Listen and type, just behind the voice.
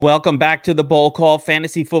Welcome back to the Bowl Call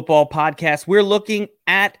Fantasy Football Podcast. We're looking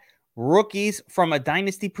at rookies from a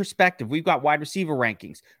dynasty perspective. We've got wide receiver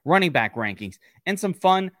rankings, running back rankings, and some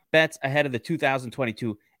fun bets ahead of the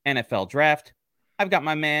 2022 NFL Draft. I've got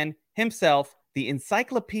my man himself, the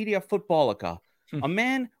Encyclopedia Footballica, a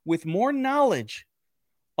man with more knowledge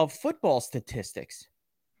of football statistics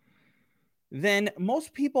than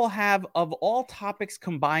most people have of all topics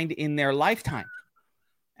combined in their lifetime.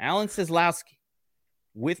 Alan Seslowski.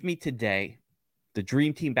 With me today, the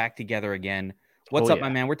dream team back together again. What's up, my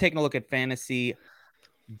man? We're taking a look at fantasy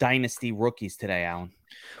dynasty rookies today, Alan.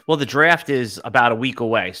 Well, the draft is about a week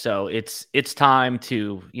away, so it's time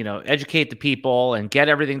to, educate the people and get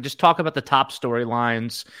everything. Just talk about the top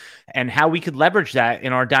storylines and how we could leverage that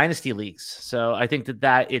in our dynasty leagues. So I think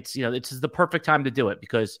that it's this is the perfect time to do it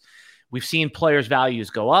because we've seen players' values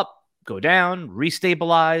go up, go down,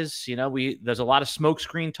 restabilize. There's a lot of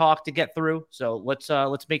smokescreen talk to get through. So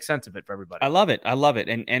let's make sense of it for everybody. I love it.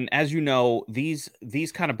 And as you know, these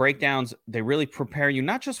kind of breakdowns, they really prepare you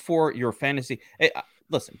not just for your fantasy.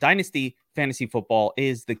 Listen, dynasty fantasy football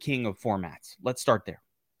is the king of formats. Let's start there.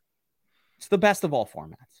 It's the best of all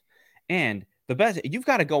formats. And the best, you've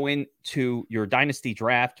got to go into your dynasty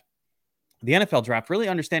draft, the NFL draft, really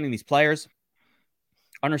understanding these players,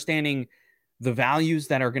 understanding the values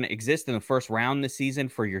that are going to exist in the first round this season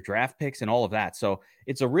for your draft picks and all of that. So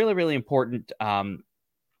it's a really, really important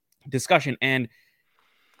discussion. And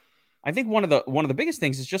I think one of the biggest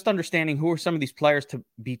things is just understanding who are some of these players to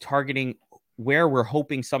be targeting, where we're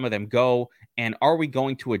hoping some of them go, and are we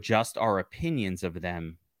going to adjust our opinions of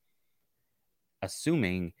them,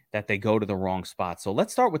 assuming that they go to the wrong spot. So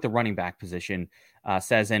let's start with the running back position,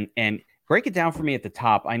 and break it down for me at the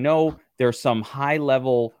top. I know there's some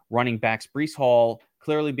high-level running backs. Breece Hall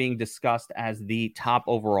clearly being discussed as the top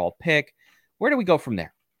overall pick. Where do we go from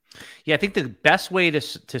there? Yeah, I think the best way to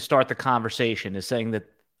start the conversation is saying that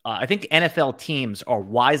I think NFL teams are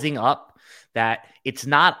wising up that it's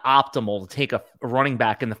not optimal to take a running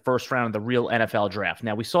back in the first round of the real NFL draft.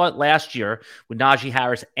 Now, we saw it last year with Najee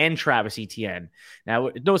Harris and Travis Etienne. Now,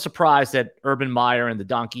 no surprise that Urban Meyer and the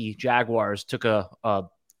Donkey Jaguars took a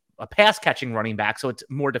pass-catching running back, so it's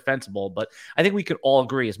more defensible. But I think we could all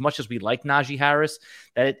agree, as much as we like Najee Harris,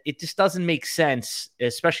 that it just doesn't make sense,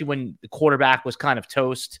 especially when the quarterback was kind of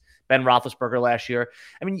toast, Ben Roethlisberger last year.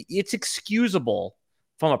 I mean, it's excusable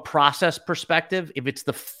from a process perspective if it's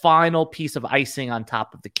the final piece of icing on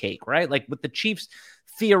top of the cake, right? Like what the Chiefs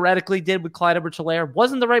theoretically did with Clyde Edwards-Helaire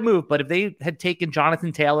wasn't the right move, but if they had taken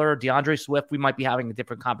Jonathan Taylor or DeAndre Swift, we might be having a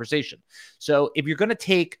different conversation. So if you're going to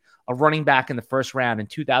take a running back in the first round in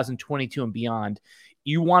 2022 and beyond,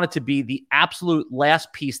 you want it to be the absolute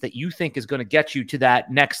last piece that you think is going to get you to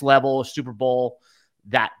that next level, Super Bowl.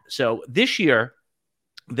 So this year,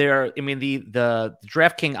 the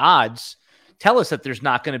DraftKings odds tell us that there's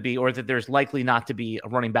not going to be, or that there's likely not to be, a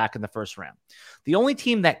running back in the first round. The only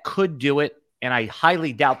team that could do it, and I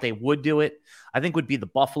highly doubt they would do it, I think would be the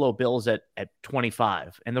Buffalo Bills at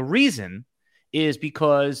 25. And the reason is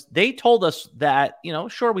because they told us that,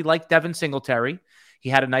 sure, we like Devin Singletary. He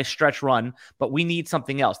had a nice stretch run, but we need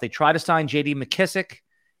something else. They tried to sign J.D. McKissick.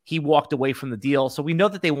 He walked away from the deal. So we know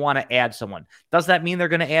that they want to add someone. Does that mean they're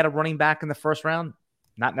going to add a running back in the first round?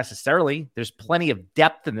 Not necessarily. There's plenty of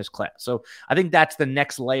depth in this class. So I think that's the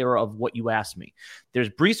next layer of what you asked me. There's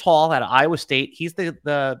Breece Hall out of Iowa State. He's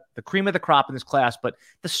the cream of the crop in this class, but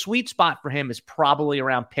the sweet spot for him is probably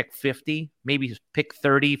around pick 50, maybe pick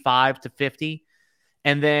 35 to 50.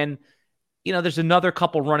 And then, there's another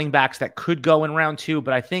couple running backs that could go in round 2,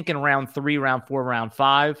 but I think in round 3, round 4, round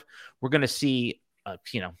 5, we're going to see,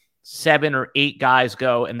 7 or 8 guys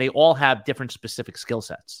go, and they all have different specific skill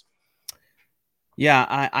sets.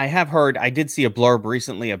 Yeah, I have heard, I did see a blurb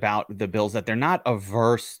recently about the Bills that they're not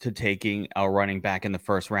averse to taking a running back in the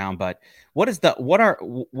first round, but what are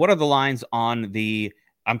the lines on the,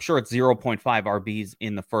 I'm sure it's 0.5 RBs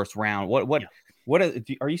in the first round.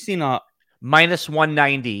 Are you seeing a minus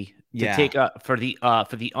 190 to take for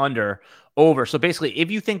the under over? So basically,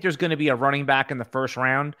 if you think there's going to be a running back in the first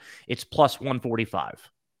round, it's plus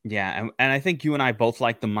 145. Yeah, and I think you and I both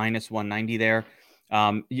like the minus 190 there.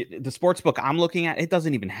 The sports book I'm looking at, it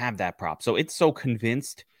doesn't even have that prop. So it's so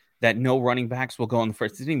convinced that no running backs will go in the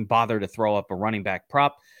first. It didn't even bother to throw up a running back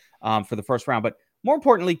prop for the first round. But more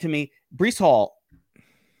importantly to me, Breece Hall,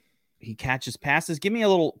 he catches passes. Give me a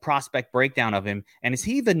little prospect breakdown of him. And is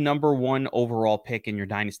he the number 1 overall pick in your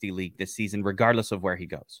dynasty league this season, regardless of where he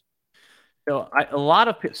goes?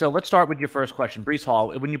 So let's start with your first question, Breece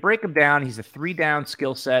Hall. When you break him down, he's a 3-down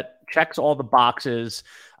skill set, checks all the boxes,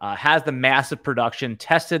 has the massive production,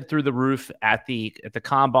 tested through the roof at the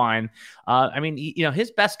combine.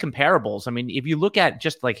 His best comparables. I mean, if you look at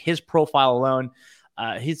just like his profile alone,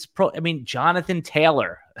 Jonathan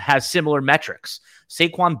Taylor has similar metrics.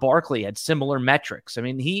 Saquon Barkley had similar metrics. I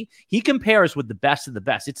mean, he compares with the best of the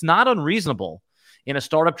best. It's not unreasonable in a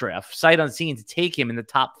startup draft, sight unseen, to take him in the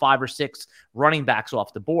top 5 or 6 running backs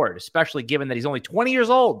off the board, especially given that he's only 20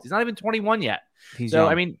 years old. He's not even 21 yet. He's young.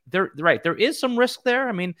 I mean, there is some risk there.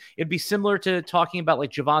 I mean, it'd be similar to talking about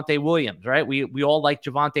like Javonte Williams, right? We all like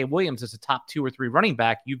Javonte Williams as a top 2 or 3 running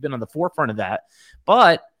back. You've been on the forefront of that.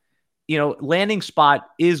 But landing spot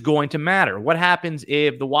is going to matter. What happens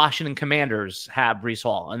if the Washington Commanders have Breece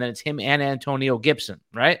Hall and then it's him and Antonio Gibson,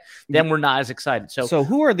 right? Then we're not as excited. So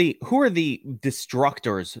who are the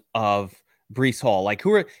destructors of Breece Hall? Like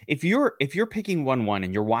if you're picking 1-1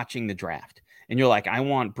 and you're watching the draft and you're like, I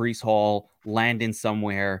want Breece Hall landing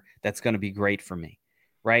somewhere that's going to be great for me,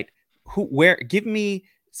 right? Give me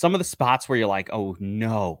some of the spots where you're like, oh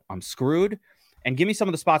no, I'm screwed. And give me some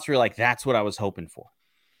of the spots where you're like, that's what I was hoping for.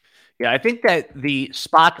 Yeah, I think that the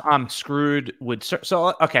spot I'm screwed would.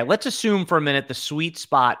 So, okay, let's assume for a minute the sweet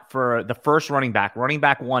spot for the first running back. Running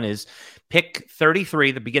back 1 is pick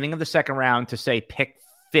 33, the beginning of the second round, to say pick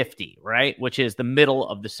 50, right? Which is the middle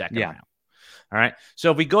of the second round. All right. So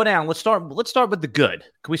if we go down, let's start with the good.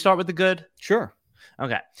 Can we start with the good? Sure.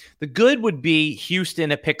 Okay. The good would be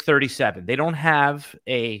Houston at pick 37. They don't have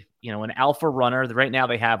an alpha runner. Right now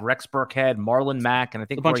they have Rex Burkhead, Marlon Mack, and I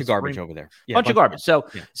think a bunch of garbage over there. Yeah, bunch of garbage.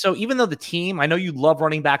 So even though the team, I know you love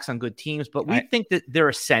running backs on good teams, but we think that they're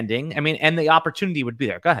ascending. I mean, and the opportunity would be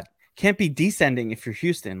there. Go ahead. Can't be descending if you're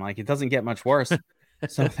Houston. Like, it doesn't get much worse.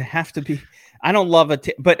 So they have to be. I don't love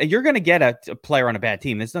but you're going to get a player on a bad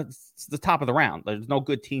team. It's the top of the round. There's no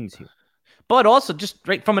good teams here. But also, just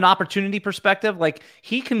right from an opportunity perspective, like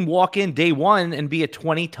he can walk in day 1 and be a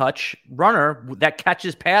 20-touch runner that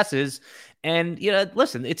catches passes. And,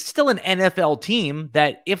 listen, it's still an NFL team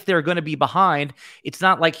that if they're going to be behind, it's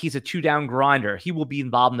not like he's a 2-down grinder. He will be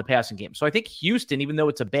involved in the passing game. So I think Houston, even though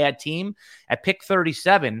it's a bad team, at pick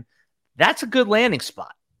 37, that's a good landing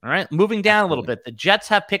spot. All right. Moving down a little bit, the Jets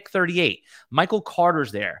have pick 38. Michael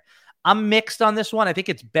Carter's there. I'm mixed on this one. I think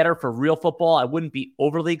it's better for real football. I wouldn't be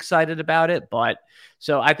overly excited about it, but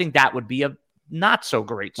so I think that would be a not so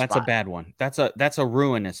great spot. That's a bad one. That's a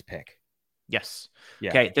ruinous pick. Yes. Yeah.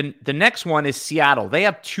 Okay. Then the next one is Seattle. They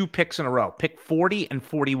have 2 picks in a row, pick 40 and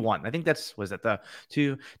 41. I think it's about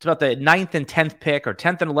the 9th and 10th pick, or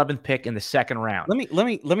 10th and 11th pick in the second round. Let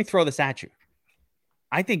me throw this at you.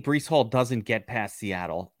 I think Breece Hall doesn't get past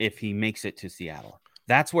Seattle if he makes it to Seattle.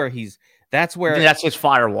 That's his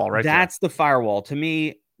firewall, right? That's the firewall. To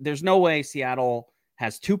me, there's no way Seattle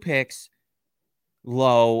has 2 picks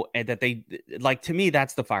low and that they like. To me,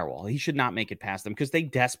 that's the firewall. He should not make it past them because they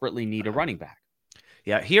desperately need a running back.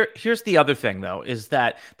 Yeah, here's the other thing, though, is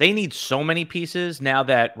that they need so many pieces now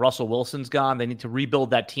that Russell Wilson's gone. They need to rebuild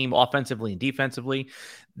that team offensively and defensively.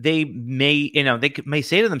 They may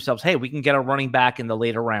say to themselves, hey, we can get a running back in the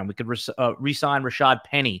later round. We could re-sign Rashad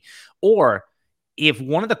Penny. Or if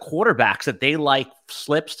one of the quarterbacks that they like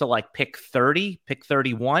slips to like pick 30, pick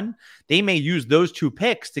 31, they may use those 2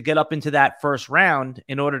 picks to get up into that first round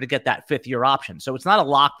in order to get that 5th-year option. So it's not a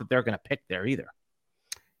lock that they're going to pick there either.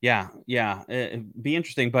 Yeah. It'd be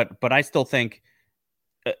interesting, but I still think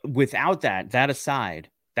without that aside,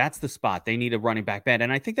 that's the spot. They need a running back bad.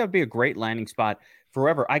 And I think that would be a great landing spot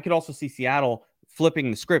forever. I could also see Seattle flipping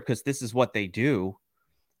the script because this is what they do.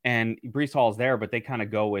 And Breece Hall's there, but they kind of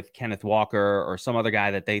go with Kenneth Walker or some other guy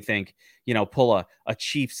that they think, pull a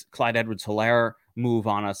Chiefs Clyde Edwards-Helaire move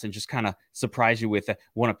on us and just kind of surprise you with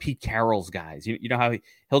one of Pete Carroll's guys. You know how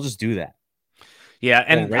he'll just do that. Yeah,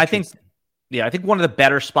 and I think one of the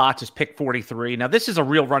better spots is pick 43. Now, this is a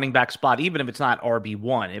real running back spot, even if it's not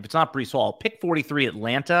RB1. If it's not Breece Hall, pick 43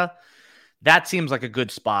 Atlanta, that seems like a good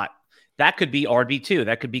spot. That could be RB2.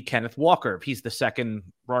 That could be Kenneth Walker if he's the second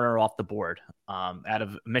runner off the board out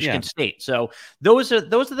of Michigan State. So those are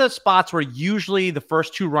the spots where usually the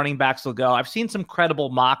first 2 running backs will go. I've seen some credible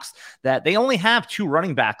mocks that they only have 2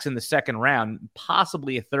 running backs in the second round,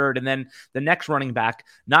 possibly a third, and then the next running back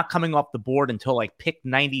not coming off the board until like pick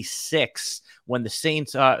 96 when the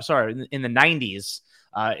Saints, in the 90s.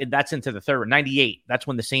 That's into the third, 98. That's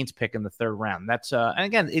when the Saints pick in the third round. That's and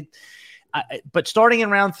again, but starting in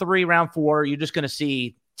round 3, round 4, you're just going to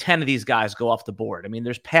see 10 of these guys go off the board. I mean,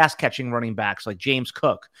 there's pass catching running backs like James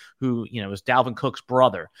Cook, who, is Dalvin Cook's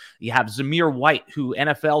brother. You have Zamir White, who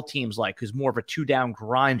NFL teams like, who's more of a 2-down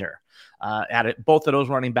grinder. Both of those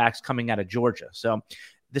running backs coming out of Georgia. So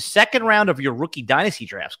the second round of your rookie dynasty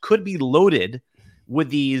drafts could be loaded with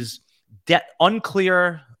these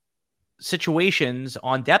unclear situations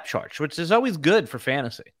on depth charts, which is always good for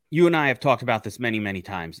fantasy. You and I have talked about this many, many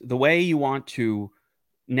times. The way you want to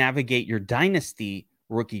navigate your dynasty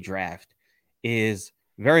rookie draft is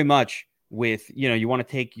very much with, you want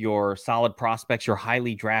to take your solid prospects, your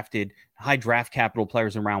highly drafted, high draft capital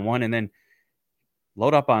players in round 1, and then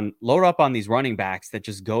load up on these running backs that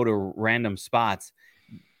just go to random spots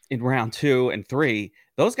in round 2 and 3.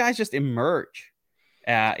 Those guys just emerge.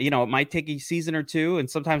 It might take a season or two, and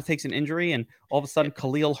sometimes takes an injury, and all of a sudden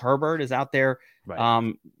Khalil Herbert is out there,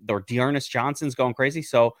 right. Or Dearness Johnson's going crazy.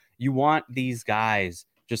 So you want these guys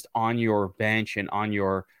just on your bench and on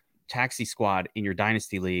your taxi squad in your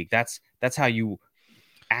dynasty league. That's how you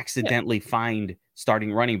accidentally find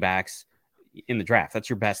starting running backs in the draft. That's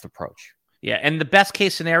your best approach. Yeah, and the best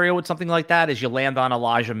case scenario with something like that is you land on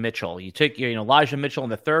Elijah Mitchell. You take Elijah Mitchell in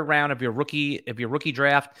the third round of your rookie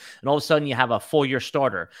draft, and all of a sudden you have a full-year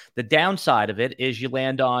starter. The downside of it is you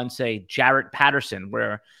land on, say, Jarrett Patterson,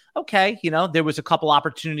 where there was a couple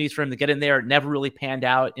opportunities for him to get in there. It never really panned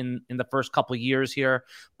out in the first couple of years here,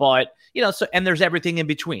 but and there's everything in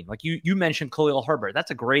between. Like you mentioned Khalil Herbert. That's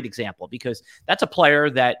a great example because that's a player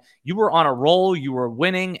that you were on a roll, you were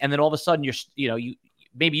winning, and then all of a sudden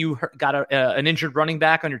maybe you got an injured running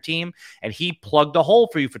back on your team and he plugged a hole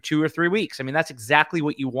for you for 2 or 3 weeks. I mean, that's exactly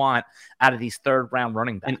what you want out of these third round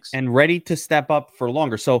running backs. And ready to step up for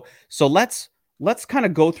longer. So let's kind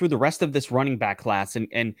of go through the rest of this running back class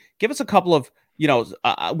and give us a couple of,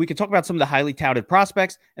 we can talk about some of the highly touted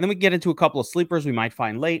prospects, and then we get into a couple of sleepers we might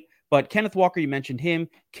find late. But Kenneth Walker, you mentioned him,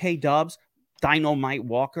 K-Dubs, Dynamite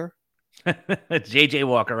Walker. JJ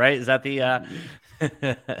Walker, right? Is that the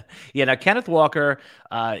yeah, now Kenneth Walker,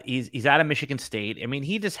 he's out of Michigan State. I mean,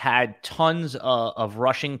 he just had tons of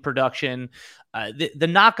rushing production. The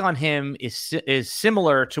knock on him is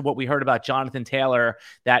similar to what we heard about Jonathan Taylor,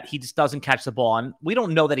 that he just doesn't catch the ball. And we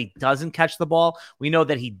don't know that he doesn't catch the ball. We know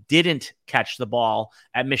that he didn't catch the ball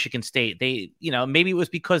at Michigan State. Maybe it was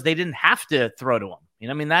because they didn't have to throw to him.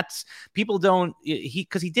 That's people don't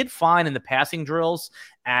because he did fine in the passing drills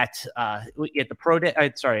at the pro day.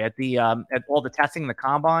 At all the testing in the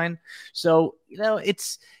combine. So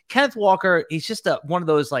it's Kenneth Walker. He's just one of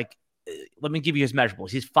those like. Let me give you his measurables.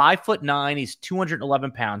 He's 5'9". He's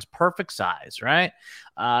 211 pounds, perfect size, right?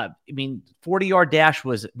 40-yard dash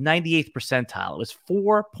was 98th percentile. It was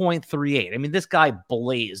 4.38. I mean, this guy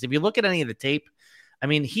blazed. If you look at any of the tape,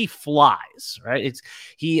 he flies, right?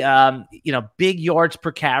 Big yards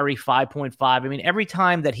per carry, 5.5. Every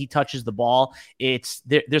time that he touches the ball,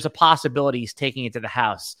 there's a possibility he's taking it to the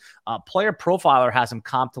house. Player Profiler has him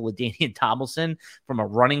comped to LaDainian Tomlinson from a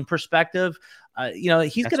running perspective.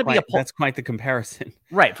 He's going to be that's quite the comparison.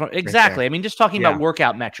 Right. Exactly. Just talking about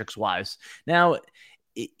workout metrics wise. Now,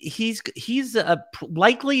 he's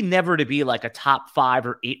likely never to be like a top 5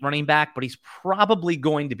 or 8 running back, but he's probably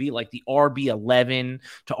going to be like the RB11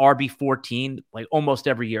 to RB14 like almost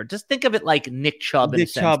every year. Just think of it like Nick Chubb. Nick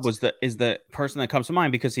Chubb is the person that comes to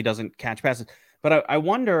mind because he doesn't catch passes. But I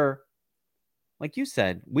wonder, like you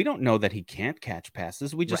said, we don't know that he can't catch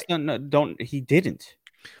passes. We just don't. He didn't.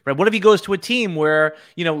 Right. What if he goes to a team where,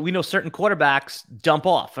 we know certain quarterbacks dump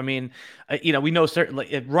off? We know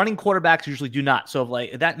certain running quarterbacks usually do not. So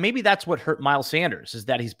maybe that's what hurt Miles Sanders is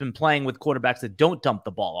that he's been playing with quarterbacks that don't dump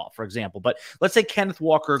the ball off, for example. But let's say Kenneth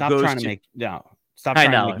Walker Stop goes trying to make Miles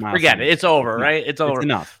forget Sanders. It. It's over, right? It's over. It's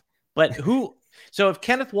enough. But so if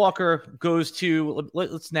Kenneth Walker goes to,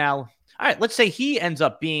 let's say he ends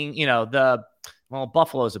up being,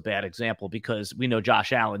 Buffalo's a bad example because we know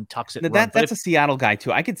Josh Allen tucks it. That's a Seattle guy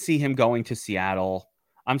too. I could see him going to Seattle.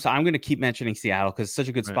 I'm going to keep mentioning Seattle because it's such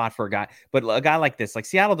a good spot for a guy. But a guy like this, like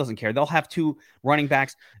Seattle doesn't care. They'll have 2 running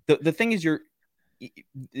backs. The thing is,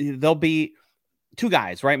 there'll be 2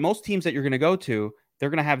 guys, right? Most teams that you're going to go to, they're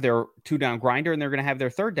going to have their 2-down grinder and they're going to have their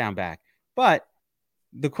 3rd-down back. But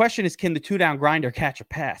the question is, can the 2-down grinder catch a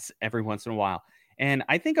pass every once in a while? And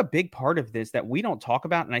I think a big part of this that we don't talk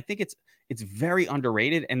about, and I think it's very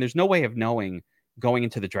underrated, and there's no way of knowing going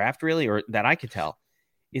into the draft really, or that I could tell,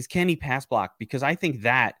 is can he pass block? Because I think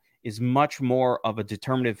that is much more of a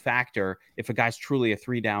determinative factor if a guy's truly a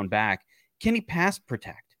 3-down back. Can he pass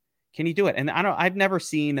protect? Can he do it? And I've never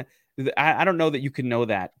seen. I don't know that you can know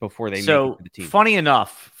that before they make it to the team. Funny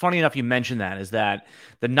enough, you mentioned that is that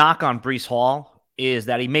the knock on Breece Hall is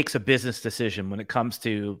that he makes a business decision when it comes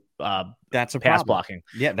to that's a pass problem. blocking.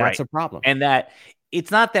 Yeah, that's a problem. And that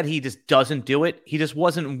it's not that he just doesn't do it. He just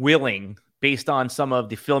wasn't willing, based on some of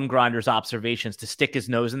the film grinders' observations, to stick his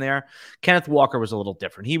nose in there. Kenneth Walker was a little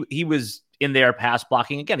different. He was in there pass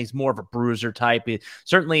blocking. Again, he's more of a bruiser type.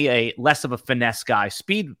 Certainly a less of a finesse guy,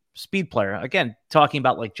 speed player. Again, talking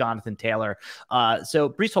about like Jonathan Taylor. So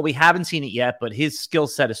Breece Hall, we haven't seen it yet, but his skill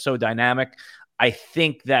set is so dynamic. I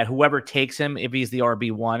think that whoever takes him, if he's the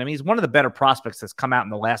RB1, I mean, he's one of the better prospects that's come out in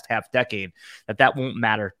the last half decade, that won't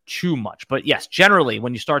matter too much. But yes, generally,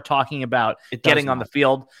 when you start talking about getting on the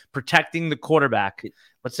field, protecting the quarterback,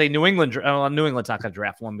 let's say New England's not going to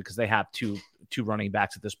draft one because they have two running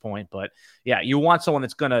backs at this point. But yeah, you want someone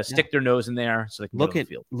that's going to stick their nose in there so they can look go at to the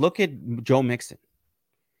field. Look at Joe Mixon.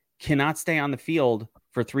 Cannot stay on the field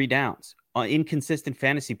for 3 downs. Inconsistent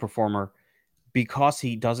fantasy performer because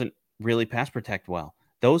he doesn't really pass protect well.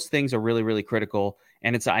 Those things are really, really critical.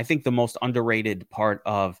 And it's, I think, the most underrated part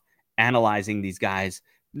of analyzing these guys,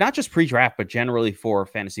 not just pre-draft, but generally for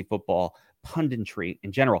fantasy football punditry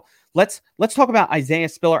in general. Let's talk about Isaiah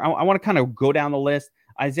Spiller. I want to kind of go down the list.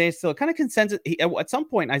 Isaiah Spiller, kind of consensus. At some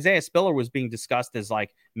point, Isaiah Spiller was being discussed as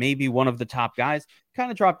like maybe one of the top guys. Kind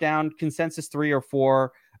of dropped down, consensus 3 or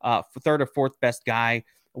 4, third or fourth best guy.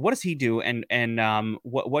 What does he do, and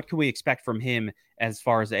what can we expect from him as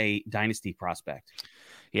far as a dynasty prospect?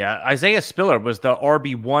 Yeah, Isaiah Spiller was the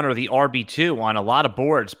RB1 or the RB2 on a lot of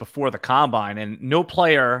boards before the combine, and no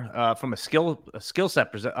player from a skill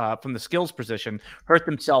set from the skills position hurt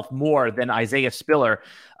themselves more than Isaiah Spiller.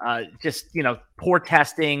 Just poor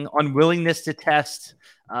testing, unwillingness to test.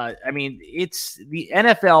 I mean, it's the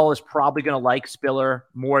NFL is probably going to like Spiller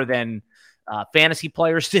more than fantasy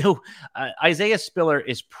players do. Isaiah Spiller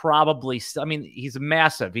is probably, I mean, he's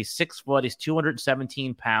massive. He's 6 foot. He's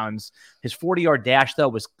 217 pounds. His 40-yard dash, though,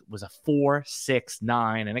 was a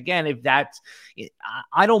 4.69. And again, if that's,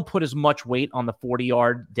 I don't put as much weight on the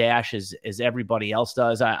 40-yard dash as everybody else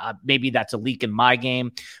does. Maybe that's a leak in my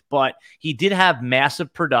game, but he did have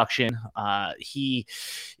massive production.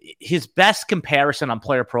 His best comparison on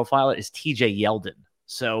Player Profile is TJ Yeldon.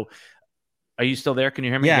 So, are you still there? Can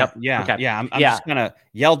you hear me? Yeah, yep. Yeah, okay. Yeah. I'm just gonna.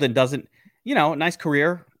 Yeldon doesn't, nice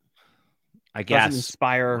career. I guess doesn't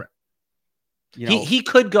inspire. He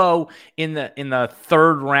could go in the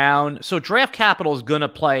third round. So draft capital is going to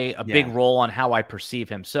play a big role on how I perceive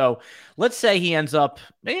him. So let's say he ends up.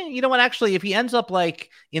 You know what? Actually, if he ends up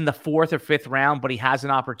like in the 4th or 5th round, but he has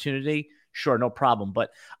an opportunity, sure, no problem.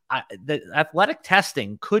 But the athletic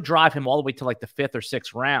testing could drive him all the way to like the 5th or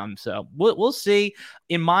 6th round. So we'll see.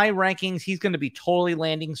 In my rankings, he's going to be totally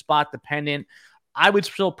landing spot dependent. I would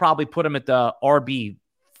still probably put him at the RB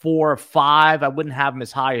 4 or 5. I wouldn't have him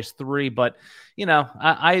as high as 3, but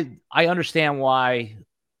I understand why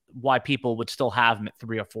people would still have him at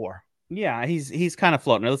 3 or 4. Yeah, he's kind of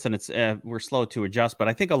floating. Listen, it's we're slow to adjust, but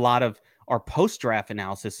I think a lot of our post-draft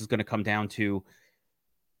analysis is going to come down to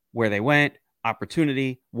where they went,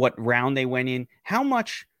 opportunity, what round they went in. How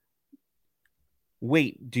much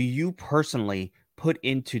weight do you personally put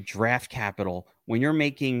into draft capital when you're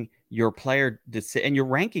making your player and your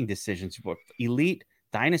ranking decisions? Elite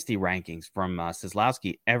dynasty rankings from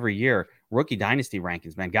Seslowsky every year, rookie dynasty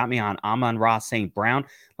rankings, man, got me on Amon-Ra St. Brown.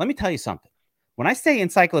 Let me tell you something. When I say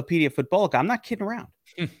Encyclopedia Footballica, I'm not kidding around.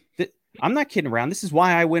 I'm not kidding around. This is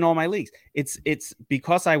why I win all my leagues. It's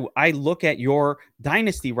because I look at your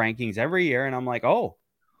dynasty rankings every year and I'm like, oh,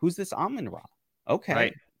 who's this Amon-Ra? Okay,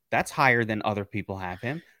 right. That's higher than other people have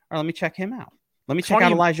him. All right, let me check him out. Let me check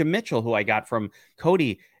out Elijah Mitchell, who I got from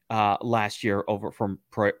Cody last year over from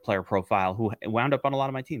Player Profile, who wound up on a lot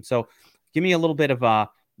of my teams. So give me a little bit of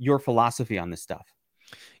your philosophy on this stuff.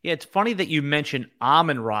 Yeah, it's funny that you mentioned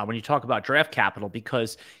Amon-Ra when you talk about draft capital,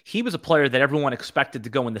 because he was a player that everyone expected to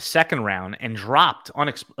go in the 2nd round and dropped to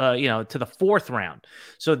the 4th round.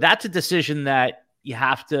 So that's a decision that you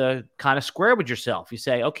have to kind of square with yourself. You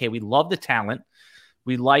say, okay, we love the talent.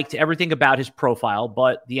 We liked everything about his profile,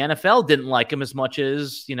 but the NFL didn't like him as much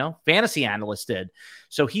as, fantasy analysts did.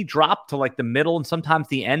 So he dropped to like the middle and sometimes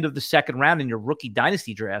the end of the 2nd round in your rookie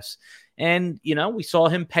dynasty drafts. And, we saw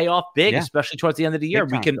him pay off big, especially towards the end of the year.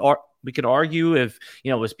 We could argue if,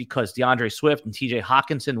 it was because DeAndre Swift and TJ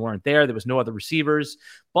Hawkinson weren't there. There was no other receivers.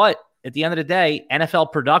 But at the end of the day,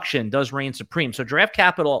 NFL production does reign supreme. So draft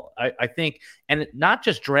capital, I think, and not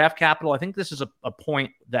just draft capital, I think this is a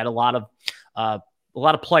point that a lot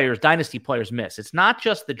of players, dynasty players, miss. It's not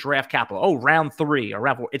just the draft capital. Oh, round 3 or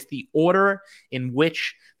round 4. It's the order in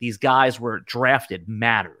which these guys were drafted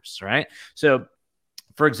matters, right? So,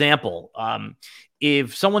 for example,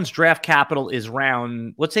 if someone's draft capital is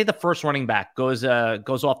round, let's say the first running back goes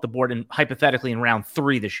off the board and hypothetically in round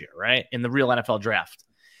 3 this year, right? In the real NFL draft.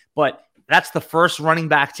 But that's the first running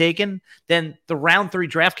back taken, then the round 3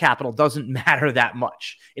 draft capital doesn't matter that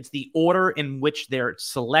much. It's the order in which they're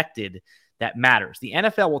selected that matters. The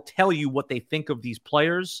NFL will tell you what they think of these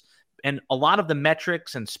players, and a lot of the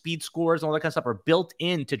metrics and speed scores and all that kind of stuff are built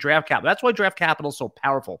into draft capital. That's why draft capital is so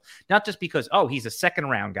powerful. Not just because, he's a second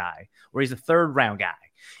round guy or he's a third round guy.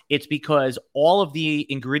 It's because all of the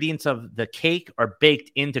ingredients of the cake are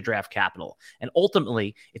baked into draft capital. And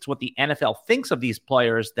ultimately, it's what the NFL thinks of these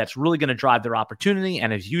players that's really going to drive their opportunity.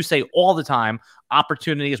 And as you say all the time,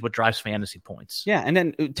 opportunity is what drives fantasy points. Yeah, and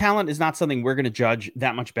then talent is not something we're going to judge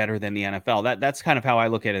that much better than the NFL. That's kind of how I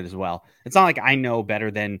look at it as well. It's not like I know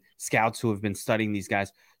better than scouts who have been studying these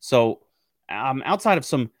guys. So outside of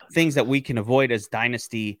some things that we can avoid as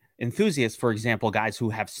dynasty enthusiasts, for example, guys who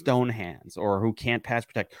have stone hands or who can't pass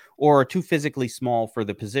protect or are too physically small for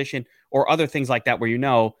the position or other things like that, where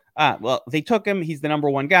they took him, he's the number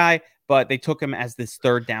 1 guy, but they took him as this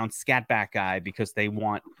third down scat back guy because they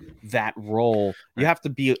want that role. You have to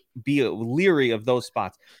be leery of those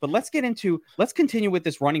spots. But let's continue with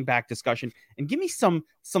this running back discussion and give me some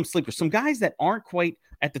sleepers, some guys that aren't quite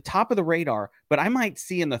at the top of the radar, but I might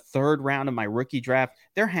see in the 3rd round of my rookie draft.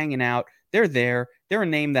 They're hanging out. They're there. They're a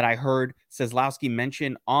name that I heard Seslowsky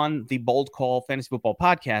mention on the Bold Call Fantasy Football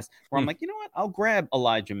podcast, where I'm like, you know what? I'll grab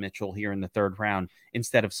Elijah Mitchell here in the 3rd round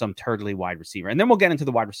instead of some turtly wide receiver. And then we'll get into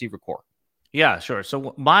the wide receiver core. Yeah, sure.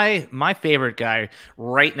 So my favorite guy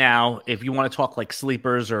right now, if you want to talk like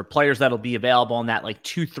sleepers or players that'll be available on that like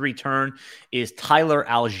 2-3 turn, is Tyler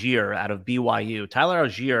Algier out of BYU. Tyler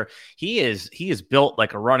Algier, he is built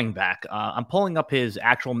like a running back. I'm pulling up his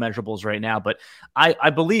actual measurables right now, but I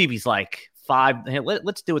believe he's like 5.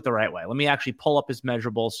 Let's do it the right way. Let me actually pull up his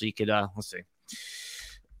measurables so you could let's see.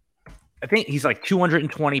 I think he's like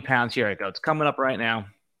 220 pounds. Here it goes. It's coming up right now.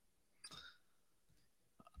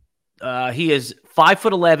 He is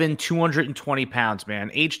 5'11", 220 pounds, man.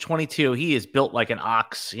 Age 22. He is built like an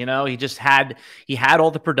ox. He had all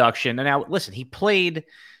the production. And now listen, he played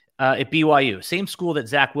at BYU, same school that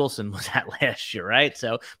Zach Wilson was at last year, right?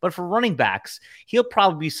 So, but for running backs, he'll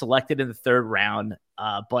probably be selected in the 3rd round.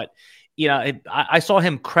 But I saw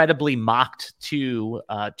him credibly mocked to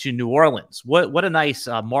New Orleans. What a nice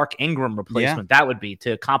Mark Ingram replacement that would be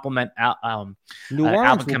to complement New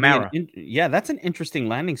Orleans Alvin Kamara. That's an interesting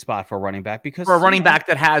landing spot for a running back, because for a running back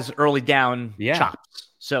that has early down Yeah. chops.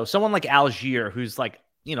 So someone like Algier, who's like,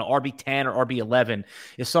 RB10 or RB11,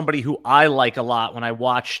 is somebody who I like a lot when I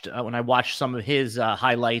watched some of his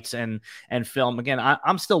highlights and film. Again,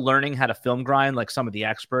 I'm still learning how to film grind like some of the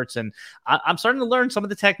experts, and I'm starting to learn some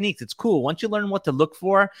of the techniques. It's cool. Once you learn what to look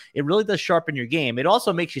for, it really does sharpen your game. It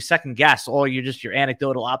also makes you second guess all your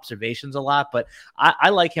anecdotal observations a lot, but I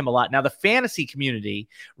like him a lot. Now, the fantasy community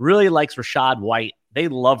really likes Rachaad White. They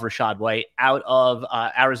love Rachaad White out of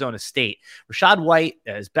Arizona State. Rachaad White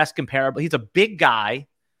is best comparable. He's a big guy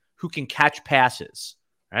who can catch passes,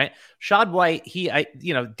 right? Rachaad White,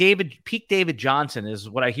 peak David Johnson is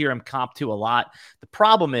what I hear him comp to a lot. The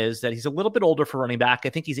problem is that he's a little bit older for running back. I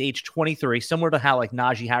think he's age 23, similar to how like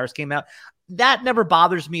Najee Harris came out. That never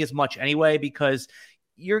bothers me as much anyway, because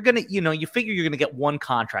you're going to, you figure you're going to get one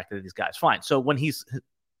contract of these guys. Fine. So when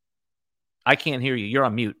I can't hear you. You're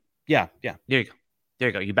on mute. Yeah. There you go. There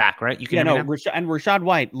you go. You're back, right? You can and Rachaad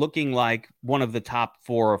White looking like one of the top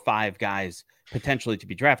 4 or 5 guys potentially to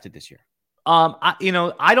be drafted this year. I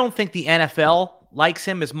don't think the NFL likes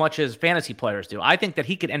him as much as fantasy players do. I think that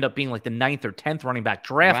he could end up being like the 9th or 10th running back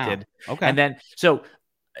drafted. Wow. Okay. And then,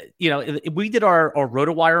 we did our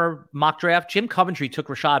RotoWire mock draft. Jim Coventry took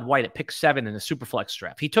Rachaad White at pick 7 in the Superflex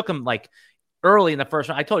draft. He took him like early in the first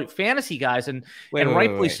round. I told you, fantasy guys, and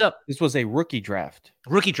rightfully so. This was a rookie draft.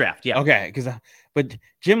 Rookie draft, yeah. Okay, but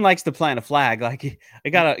Jim likes to plant a flag. Like, I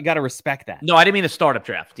gotta respect that. No, I didn't mean a startup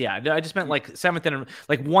draft. Yeah, I just meant like 7th and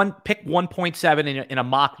like pick 1.7 in a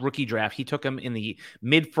mock rookie draft. He took him in the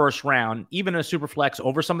mid first round, even in a super flex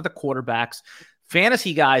over some of the quarterbacks.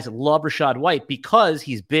 Fantasy guys love Rachaad White because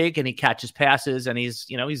he's big and he catches passes, and he's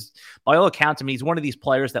by all accounts, I mean, he's one of these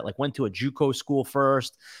players that like went to a JUCO school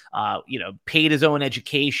first, paid his own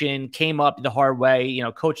education, came up the hard way.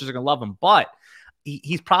 Coaches are gonna love him, but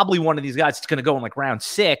he's probably one of these guys that's going to go in like round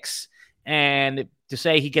 6, and to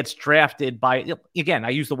say he gets drafted by, again,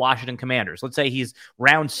 I use the Washington Commanders. Let's say he's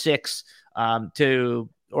round 6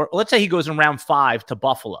 or let's say he goes in round 5 to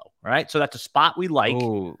Buffalo, right? So that's a spot we like.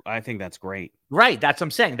 Oh, I think that's great. Right. That's what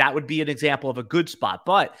I'm saying. That would be an example of a good spot,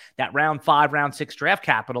 but that round 5, round 6 draft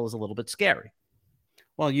capital is a little bit scary.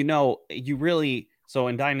 Well, you really So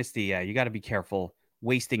in Dynasty, yeah, you got to be careful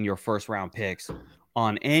wasting your first round picks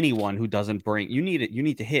on anyone who doesn't bring. You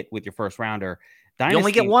need to hit with your first rounder. Dynasty, you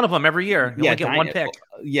only get one of them every year. You only get one pick.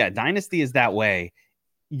 Yeah, Dynasty is that way.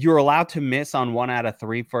 You're allowed to miss on 1 out of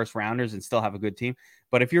 3 first rounders and still have a good team.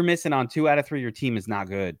 But if you're missing on 2 out of 3, your team is not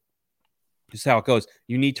good. Just how it goes.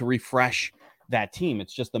 You need to refresh that team.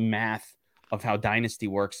 It's just the math of how Dynasty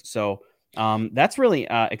works. So that's really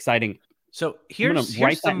exciting. So I'm going to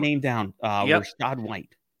write that name down. Rachaad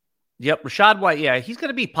White. Yep, Rachaad White. Yeah, he's going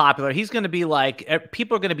to be popular. He's going to be like,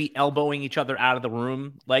 people are going to be elbowing each other out of the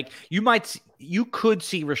room. Like you could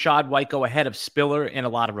see Rachaad White go ahead of Spiller in a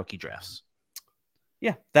lot of rookie drafts.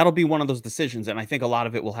 Yeah, that'll be one of those decisions, and I think a lot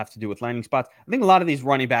of it will have to do with landing spots. I think a lot of these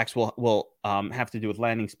running backs will have to do with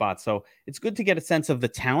landing spots. So it's good to get a sense of the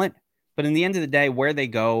talent, but in the end of the day, where they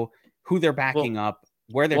go, who they're backing up,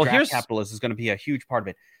 where their draft capital is going to be a huge part of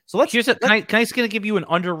it. So can I just going to give you an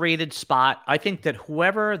underrated spot? I think that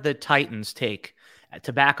whoever the Titans take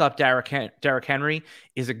to back up Derrick Henry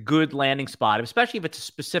is a good landing spot, especially if it's a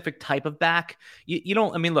specific type of back. You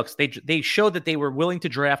don't, I mean, look, they showed that they were willing to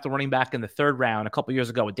draft a running back in the 3rd round a couple years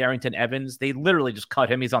ago with Darrington Evans. They literally just cut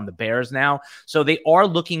him. He's on the Bears now. So they are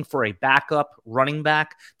looking for a backup running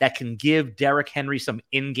back that can give Derrick Henry some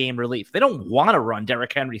in-game relief. They don't want to run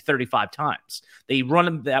Derrick Henry 35 times. They run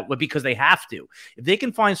him that way because they have to. If they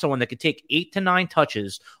can find someone that could take 8 to 9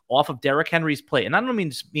 touches off of Derrick Henry's plate, and I don't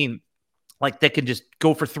mean like they can just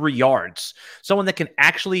go for 3 yards. Someone that can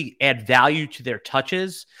actually add value to their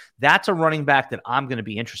touches. That's a running back that I'm going to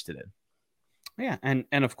be interested in. Yeah,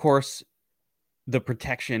 and of course, the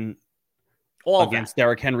protection against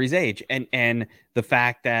Derrick Henry's age, and the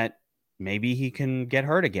fact that maybe he can get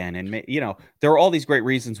hurt again, and there are all these great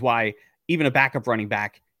reasons why even a backup running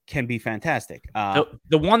back can be fantastic.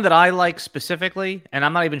 The one that I like specifically, and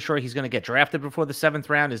I'm not even sure he's going to get drafted before the 7th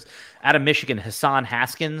round, is out of Michigan, Hassan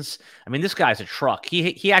Haskins. I mean, this guy's a truck.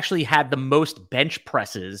 He actually had the most bench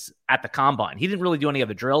presses at the combine. He didn't really do any of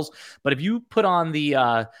the drills, but if you put on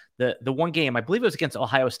the one game, I believe it was against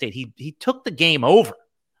Ohio State, he took the game over.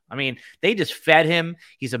 I mean, they just fed him.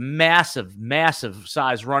 He's a massive, massive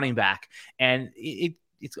size running back, and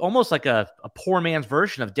it's almost like a poor man's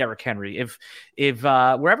version of Derrick Henry. If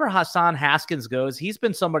wherever Hassan Haskins goes, he's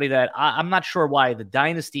been somebody that I'm not sure why the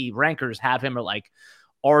dynasty rankers have him at like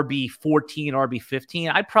RB 14, RB 15.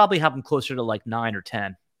 I'd probably have him closer to like 9 or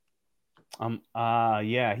 10.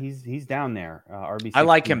 Yeah, he's down there. RB 16. I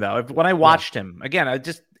like him though. When I watched him again, I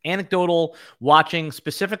just anecdotal watching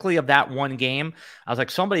specifically of that one game, I was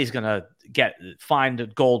like, somebody's gonna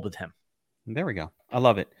find gold with him. There we go. I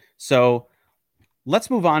love it. So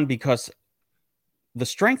let's move on, because the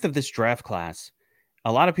strength of this draft class,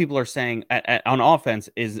 a lot of people are saying on offense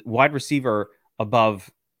is wide receiver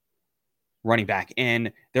above running back.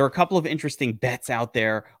 And there are a couple of interesting bets out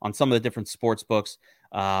there on some of the different sports books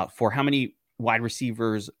for how many wide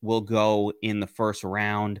receivers will go in the first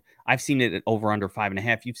round. I've seen it at over under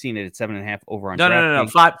 5.5. You've seen it at 7.5 over under. No.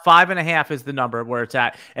 5.5 is the number where it's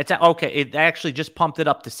at. Okay. It actually just pumped it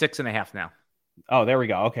up to 6.5 now. Oh, there we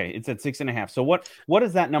go. Okay. It's at 6.5. So what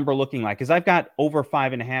is that number looking like? Because I've got over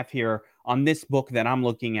 5.5 here on this book that I'm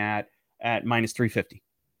looking at minus 350.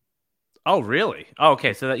 Oh, really? Oh,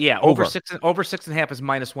 okay. So over 6.5 is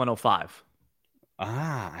minus 105.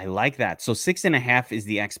 I like that. So 6.5 is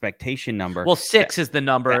the expectation number. Well, 6 is the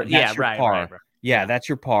number. That's right. Yeah, that's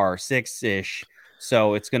your par, 6-ish.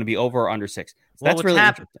 So it's going to be over or under 6. So that's really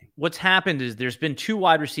interesting. What's happened is there's been 2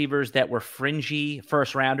 wide receivers that were fringy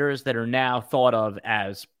first rounders that are now thought of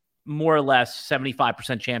as more or less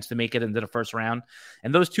 75% chance to make it into the first round.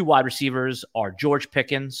 And those 2 wide receivers are George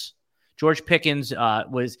Pickens. George Pickens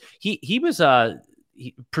was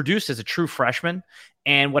produced as a true freshman.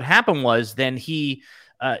 And what happened was then he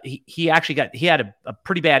had a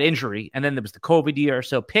pretty bad injury. And then there was the COVID year.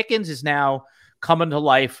 So Pickens is now coming to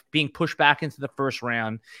life, being pushed back into the first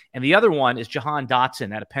round. And the other one is Jahan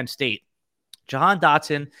Dotson out of Penn State. Jahan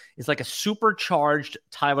Dotson is like a supercharged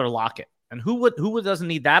Tyler Lockett. And who doesn't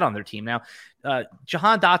need that on their team? Now,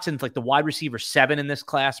 Jahan Dotson's like the wide receiver 7 in this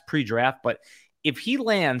class pre-draft, but if he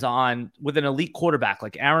lands with an elite quarterback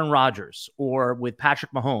like Aaron Rodgers or with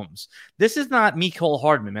Patrick Mahomes, this is not Mecole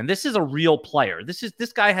Hardman, man. This is a real player. This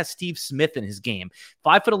guy has Steve Smith in his game.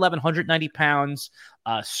 5'11", 190 pounds,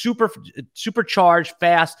 supercharged,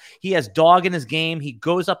 fast. He has dog in his game. He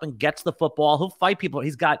goes up and gets the football. He'll fight people.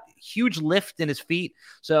 He's got huge lift in his feet.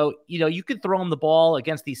 So, you could throw him the ball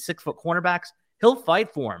against these 6-foot cornerbacks. He'll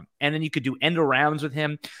fight for him. And then you could do end arounds with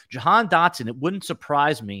him. Jahan Dotson, it wouldn't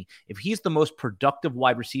surprise me if he's the most productive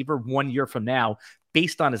wide receiver 1 year from now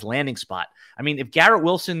based on his landing spot. I mean, if Garrett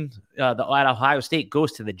Wilson, at Ohio State,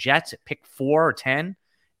 goes to the Jets at pick 4 or 10,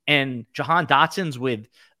 and Jahan Dotson's with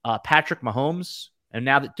Patrick Mahomes, and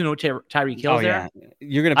now that Tyreek Hill's there,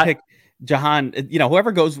 you're gonna pick Jahan.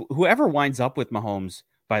 Whoever winds up with Mahomes,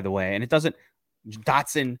 by the way, and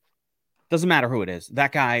Dotson, doesn't matter who it is.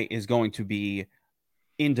 That guy is going to be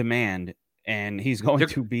in demand, and he's going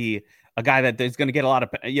to be a guy that is going to get a lot of,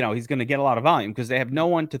 he's going to get a lot of volume because they have no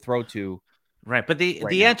one to throw to. Right. But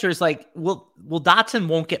the answer is like, well, Dotson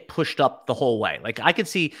won't get pushed up the whole way. Like I could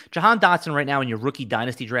see Jahan Dotson right now in your rookie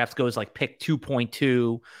dynasty drafts goes like pick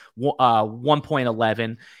 2.2,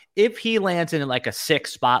 1.11. If he lands in like a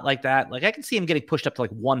 6 spot like that, like I can see him getting pushed up to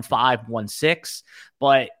like 1.5, 1.6.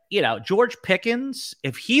 But, George Pickens,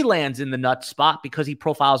 if he lands in the nut spot because he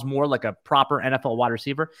profiles more like a proper NFL wide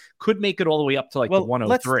receiver, could make it all the way up to like the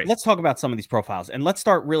 103. Let's talk about some of these profiles, and let's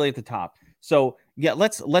start really at the top. So yeah,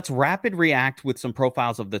 let's rapid react with some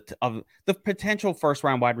profiles of the potential first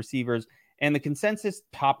round wide receivers. And the consensus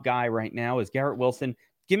top guy right now is Garrett Wilson.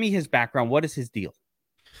 Give me his background. What is his deal?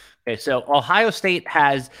 Okay, so Ohio State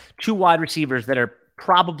has 2 wide receivers that are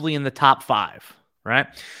probably in the top 5, right?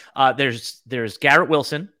 There's Garrett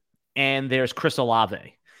Wilson and there's Chris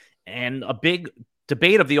Olave. And a big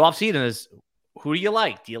debate of the offseason is, who do you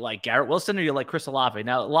like? Do you like Garrett Wilson or do you like Chris Olave?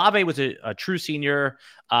 Now, Olave was a true senior.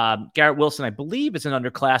 Garrett Wilson, I believe, is an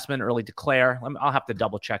underclassman, early declare. I'll have to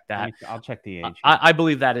double check that. I'll check the age. I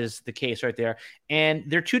believe that is the case right there. And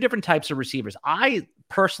there are 2 different types of receivers. I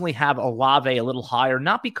personally have Olave a little higher,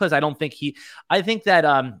 not because I don't think I think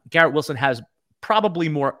that Garrett Wilson has probably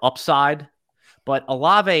more upside, but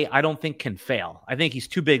Olave I don't think can fail. I think he's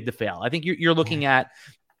too big to fail. I think you're looking at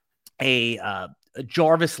a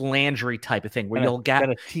Jarvis Landry type of thing where you'll get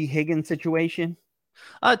a T. Higgins situation.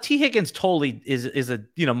 T. Higgins totally is a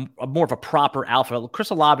more of a proper alpha. Chris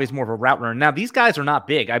Olave is more of a route runner. Now these guys are not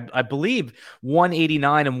big. I believe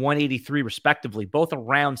 189 and 183 respectively, both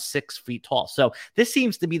around 6 feet tall. So this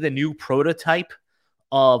seems to be the new prototype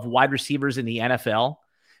of wide receivers in the NFL.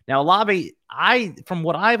 Now Olave, from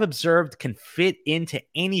what I've observed, can fit into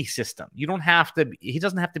any system. He doesn't have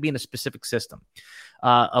to be in a specific system.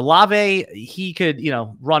 Olave, he could,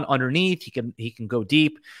 run underneath. He can go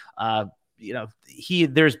deep.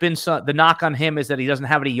 There's been the knock on him is that he doesn't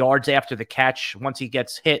have any yards after the catch. Once he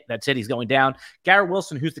gets hit, that's it. He's going down. Garrett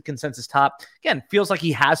Wilson, who's the consensus top, again, feels like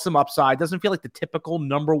he has some upside. Doesn't feel like the typical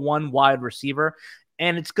number 1 wide receiver.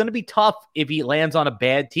 And it's going to be tough if he lands on a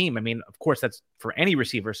bad team. I mean, of course, that's for any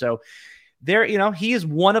receiver. So he is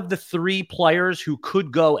one of the 3 players who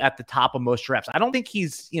could go at the top of most drafts. I don't think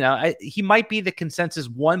he's, he might be the consensus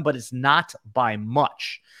 1, but it's not by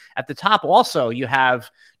much. At the top, also, you have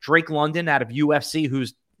Drake London out of USC,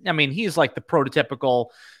 he's like the prototypical,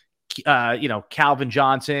 Calvin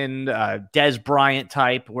Johnson, Dez Bryant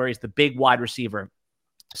type, where he's the big wide receiver,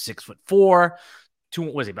 6'4".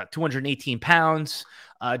 About 218 pounds.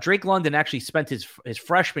 Drake London actually spent his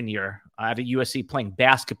freshman year at USC playing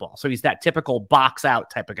basketball. So he's that typical box out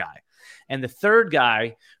type of guy. And the third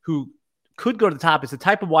guy who could go to the top is the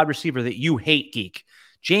type of wide receiver that you hate, Geek.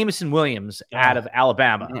 Jameson Williams out of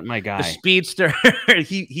Alabama. Not my guy. The speedster.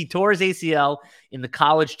 he tore his ACL in the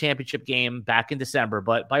college championship game back in December,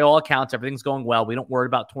 but by all accounts, everything's going well. We don't worry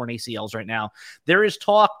about torn ACLs right now. There is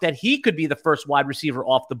talk that he could be the first wide receiver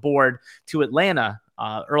off the board to Atlanta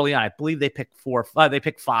early on. I believe they picked 5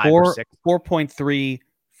 or 6.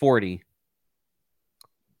 4.340.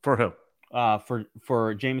 For who?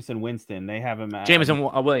 For Jameson Winston. They have him at Jameson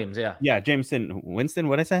Williams, yeah. Yeah, Jameson Winston,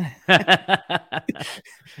 what did I say?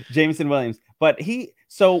 Jameson Williams. But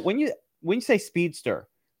so when you say speedster,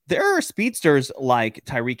 there are speedsters like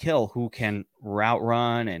Tyreek Hill who can route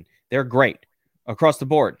run, and they're great across the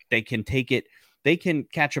board. They can take it, they can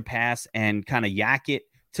catch a pass and kind of yak it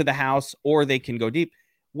to the house, or they can go deep.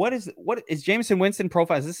 What is Jameson Winston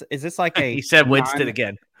profile? Is this like a he said Winston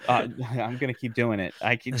again? I'm gonna keep doing it.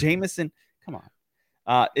 Jameson, come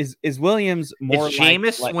on. Is Williams more it's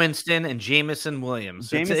Jameis Winston and Jameson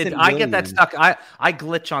Williams? Williams. I get that stuck. I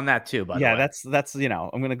glitch on that too. By the way, that's I'm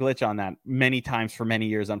gonna glitch on that many times for many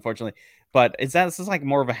years, unfortunately. But this is like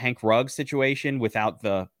more of a Hank Ruggs situation without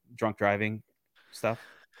the drunk driving stuff.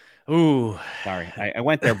 Ooh, sorry, I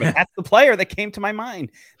went there, but that's the player that came to my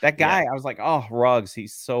mind. That guy, I was like, oh, Ruggs,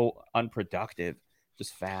 he's so unproductive,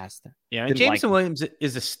 just fast. Yeah, and Jameson Williams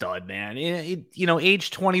is a stud, man.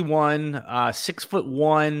 Age 21,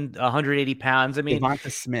 6'1", 180 pounds. I mean,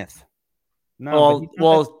 Devonta Smith. No,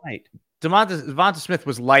 Devonta Smith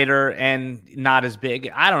was lighter and not as big.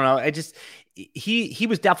 I don't know. He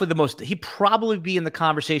was definitely he'd probably be in the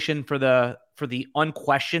conversation for the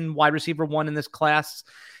unquestioned wide receiver 1 in this class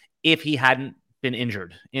if he hadn't been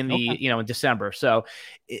injured in the Okay. in December. So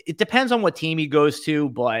it depends on what team he goes to,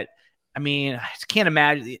 but I mean, I just can't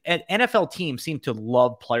imagine. NFL teams seem to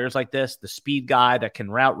love players like this, the speed guy that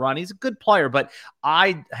can route run. He's a good player, but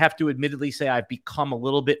I have to admittedly say I've become a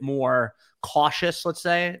little bit more cautious, let's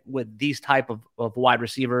say, with these type of wide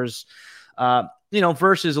receivers,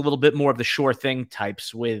 versus a little bit more of the sure thing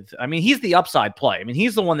types he's the upside play. I mean,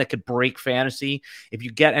 he's the one that could break fantasy if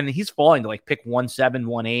you get, and he's falling to like pick 1.7,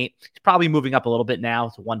 1.8. He's probably moving up a little bit now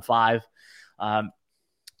to 1.5.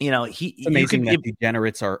 It's amazing that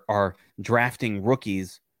degenerates are drafting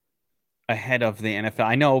rookies ahead of the NFL.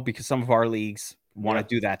 I know, because some of our leagues want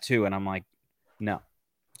to do that too, and I'm like, no,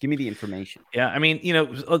 give me the information. Yeah, I mean,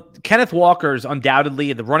 Kenneth Walker's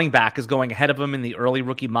undoubtedly the running back is going ahead of him in the early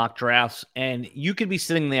rookie mock drafts, and you could be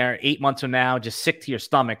sitting there 8 months from now just sick to your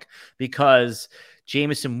stomach because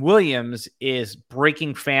Jameson Williams is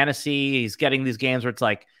breaking fantasy. He's getting these games where it's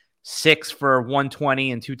like 6 for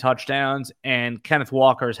 120 and 2 touchdowns, and Kenneth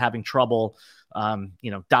Walker is having trouble,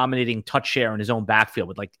 dominating touch share in his own backfield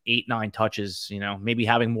with like 8-9 touches. Maybe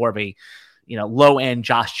having more of a, low end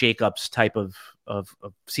Josh Jacobs type of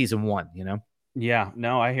season 1. Yeah,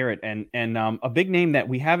 no, I hear it, and a big name that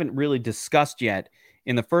we haven't really discussed yet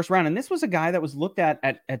in the first round, and this was a guy that was looked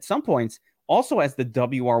at some points also as the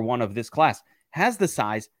WR1 of this class. Has the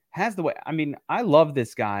size, has the way. I mean, I love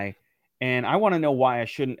this guy. And I want to know why I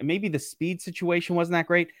shouldn't. Maybe the speed situation wasn't that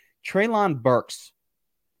great. Treylon Burks.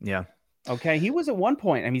 Yeah. Okay. He was at one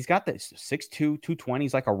point. I mean, he's got this 6'2", 220.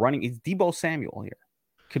 He's like he's Deebo Samuel here.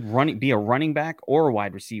 Could be a running back or a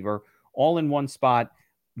wide receiver all in one spot.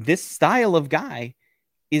 This style of guy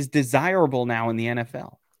is desirable now in the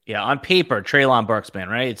NFL. Yeah, on paper, Treylon Burks, man,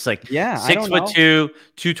 right? It's like 6'2",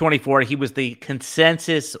 224. He was the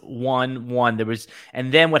consensus 1-1.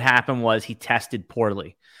 And then what happened was he tested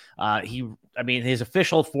poorly. His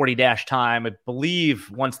official 40 dash time, I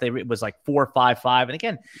believe it was like 4.55. And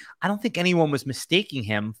again, I don't think anyone was mistaking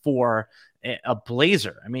him for a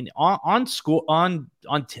Blazer. I mean, on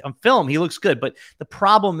film, he looks good, but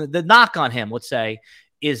the knock on him, let's say,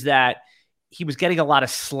 is that he was getting a lot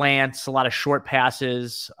of slants, a lot of short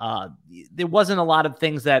passes. There wasn't a lot of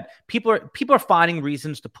things that people are finding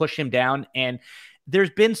reasons to push him down. And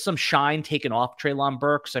there's been some shine taken off Treylon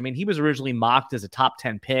Burks. I mean, he was originally mocked as a top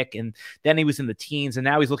 10 pick, and then he was in the teens, and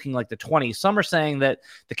now he's looking like the 20s. Some are saying that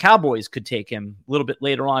the Cowboys could take him a little bit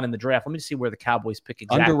later on in the draft. Let me see where the Cowboys pick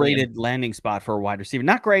exactly. Underrated landing spot for a wide receiver.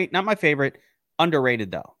 Not great, not my favorite.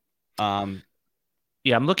 Underrated, though.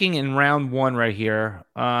 Yeah, I'm looking in round 1 right here.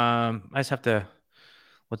 I just have to...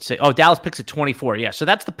 Let's say, Dallas picks at 24. Yeah, so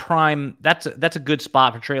that's the prime. That's a good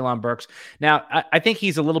spot for Treylon Burks. Now, I think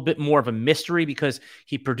he's a little bit more of a mystery because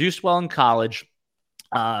he produced well in college,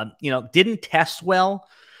 didn't test well,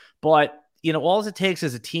 but all it takes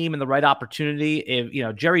is a team and the right opportunity.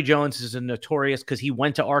 If Jerry Jones is a notorious because he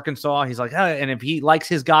went to Arkansas. He's like, and if he likes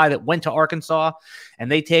his guy that went to Arkansas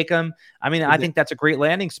and they take him, I think that's a great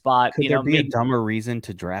landing spot. Could there be a dumber reason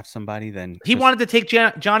to draft somebody than he wanted to take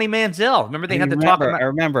Johnny Manziel? Remember they had to talk about. I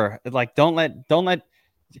remember, like, don't let.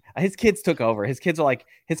 His kids took over. His kids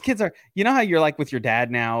are, how you're like with your dad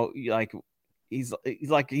now. He's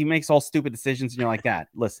like he makes all stupid decisions, and you're like, Dad,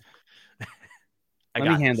 listen. Let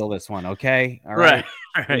me handle this one, okay? All right.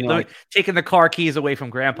 Right. Taking the car keys away from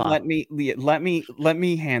Grandpa. Let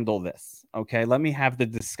me handle this, okay? Let me have the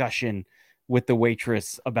discussion with the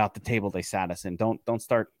waitress about the table they sat us in. Don't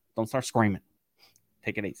start screaming.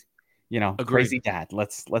 Take it easy. Agreed. Crazy dad.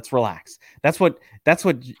 Let's relax. That's what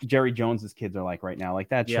Jerry Jones's kids are like right now. Like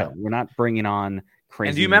that show. We're not bringing on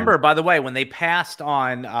crazy. And do you remember, by the way, when they passed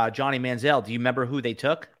on Johnny Manziel? Do you remember who they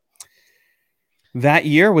took? That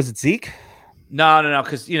year, was it Zeke? No,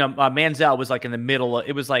 because Manziel was like in the middle.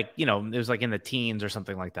 It was like it was like in the teens or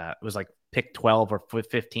something like that. It was like pick 12 or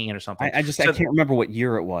 15 or something. I can't remember what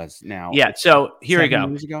year it was now. Yeah, so here we go.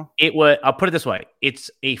 Years ago? It was. I'll put it this way: it's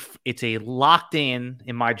a locked in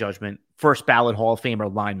my judgment, first ballot Hall of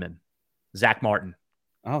Famer lineman, Zach Martin.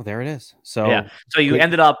 Oh, there it is. So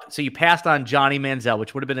you passed on Johnny Manziel,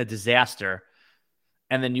 which would have been a disaster,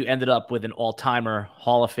 and then you ended up with an all-timer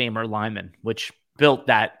Hall of Famer lineman, which built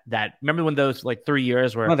that. Remember when those 3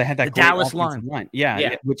 years where they had that Dallas line?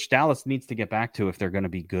 Yeah, which Dallas needs to get back to if they're going to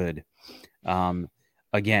be good.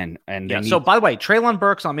 Again, and so by the way, Treylon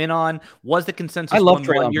Burks, I'm in on, was the consensus. I love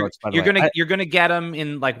Treylon Burks. By the way, you're gonna get him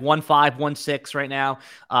in like 1.5, 1.6 right now.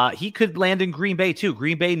 He could land in Green Bay too.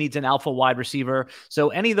 Green Bay needs an alpha wide receiver. So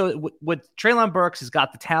any of those, with Treylon Burks has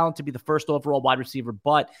got the talent to be the first overall wide receiver,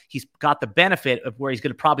 but he's got the benefit of where he's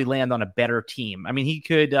going to probably land on a better team. I mean, he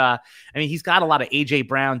could. He's got a lot of AJ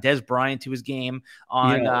Brown, Des Bryant to his game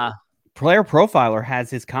on. Player Profiler has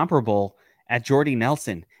his comparable at Jordy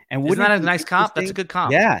Nelson. And isn't that a nice comp? That's a good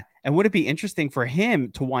comp. Yeah. And would it be interesting for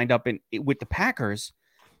him to wind up with the Packers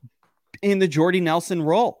in the Jordy Nelson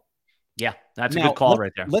role? Yeah, that's a good call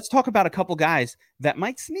right there. Let's talk about a couple guys that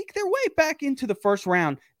might sneak their way back into the first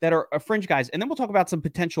round that are fringe guys. And then we'll talk about some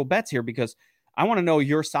potential bets here, because I want to know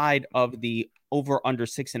your side of the over under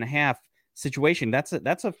 6.5 situation. That's a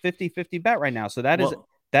 50-50 bet right now. So that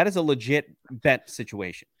is a legit bet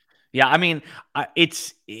situation. Yeah, I mean,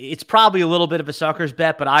 it's probably a little bit of a sucker's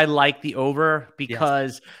bet, but I like the over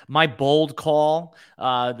because my bold call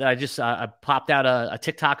that I just popped out a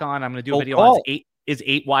TikTok on. I'm going to do a video on is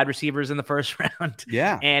 8 wide receivers in the first round.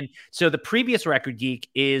 Yeah. And so the previous record, Geek,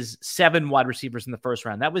 is 7 wide receivers in the first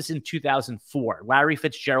round. That was in 2004. Larry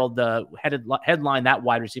Fitzgerald headlined that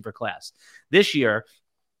wide receiver class. This year,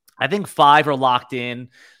 I think 5 are locked in.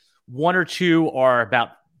 1 or 2 are about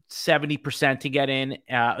 70% to get in.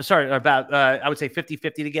 I would say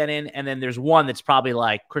 50-50 to get in. And then there's one that's probably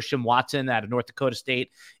like Christian Watson out of North Dakota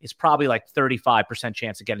State. It's probably like 35%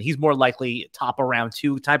 chance to get in. He's more likely top of round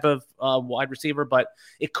 2 type of wide receiver, but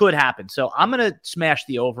it could happen. So I'm going to smash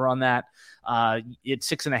the over on that.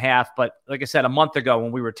 It's 6.5, but like I said, a month ago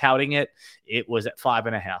when we were touting it, it was at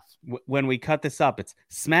 5.5. When we cut this up, it's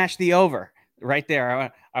smash the over right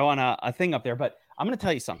there. I want a thing up there, but I'm going to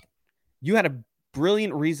tell you something. You had a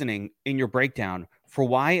brilliant reasoning in your breakdown for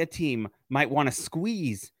why a team might want to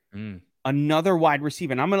squeeze another wide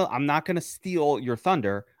receiver. And I'm not gonna steal your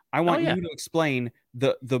thunder. I want you to explain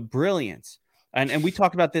the brilliance. And we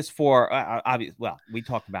talked about this for obvious. Well, we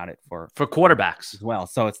talked about it for quarterbacks as well.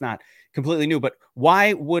 So it's not completely new. But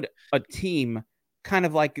why would a team kind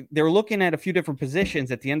of like they're looking at a few different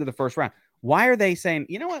positions at the end of the first round? Why are they saying,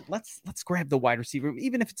 you know what, let's grab the wide receiver,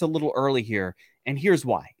 even if it's a little early here? And here's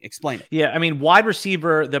why. Explain it. Yeah, I mean, wide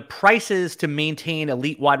receiver, the prices to maintain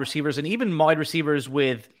elite wide receivers and even wide receivers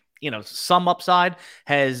with, some upside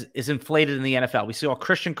is inflated in the NFL. We saw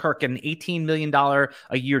Christian Kirk get an $18 million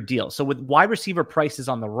a year deal. So with wide receiver prices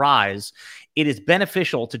on the rise, it is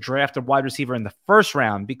beneficial to draft a wide receiver in the first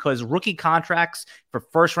round because rookie contracts for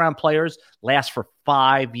first round players last for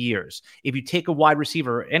 5 years. If you take a wide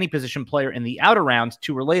receiver, any position player in the outer rounds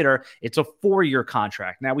 2 or later, it's a 4-year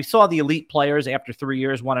contract. Now we saw the elite players after 3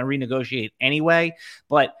 years want to renegotiate anyway,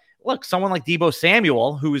 but look, someone like Deebo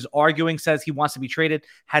Samuel, who is says he wants to be traded,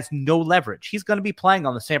 has no leverage. He's going to be playing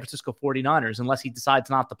on the San Francisco 49ers unless he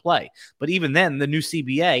decides not to play. But even then, the new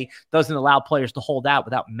CBA doesn't allow players to hold out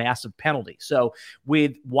without massive penalty. So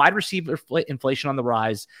with wide receiver inflation on the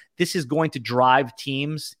rise, this is going to drive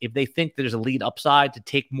teams, if they think there's a lead upside, to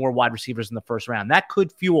take more wide receivers in the first round. That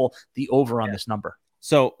could fuel the over on this number.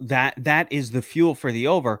 So that is the fuel for the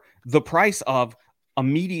over. The price of a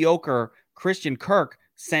mediocre Christian Kirk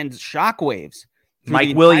sends shockwaves.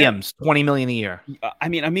 Mike Williams, $20 million a year. I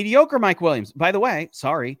mean, a mediocre Mike Williams. By the way,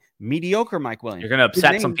 mediocre Mike Williams. You're going to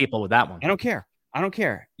upset some people with that one. I don't care.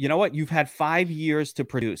 You know what? You've had 5 years to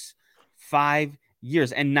produce. 5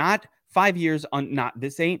 years, and not 5 years on. Not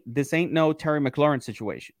this ain't no Terry McLaurin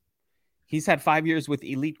situation. He's had 5 years with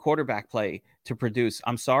elite quarterback play to produce.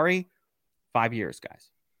 I'm sorry, 5 years,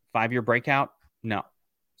 guys. 5-year breakout. No,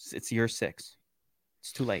 it's year 6.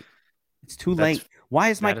 It's too late. It's too late. Why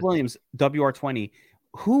is Mike Williams WR20?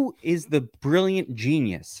 Who is the brilliant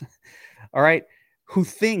genius? All right. Who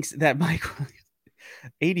thinks that Mike Williams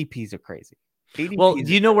ADPs are crazy? Well,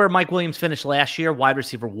 do you know where Mike Williams finished last year? Wide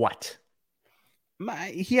receiver what?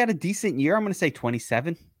 He had a decent year. I'm going to say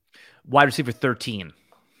 27. Wide receiver 13.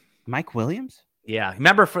 Mike Williams? Yeah,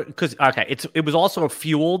 remember it was also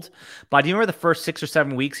fueled by. Do you remember the first 6 or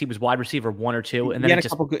 7 weeks he was wide receiver 1 or 2, and then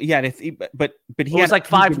but he was like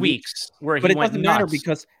 5 weeks where he went nuts. But it doesn't matter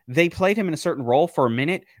because they played him in a certain role for a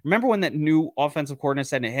minute. Remember when that new offensive coordinator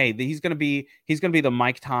said, "Hey, he's going to be the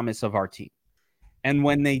Mike Thomas of our team," and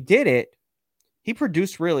when they did it, he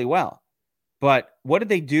produced really well. But what did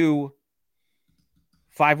they do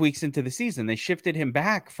 5 weeks into the season? They shifted him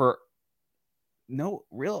back for.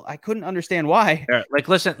 I couldn't understand why. Like,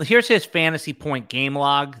 listen, here's his fantasy point game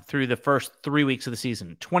log through the first 3 weeks of the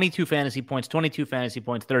season. 22 fantasy points,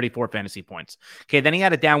 34 fantasy points. Okay, then he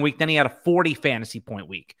had a down week. Then he had a 40 fantasy point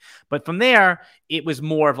week. But from there, it was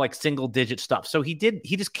more of like single digit stuff. So he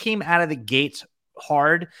just came out of the gates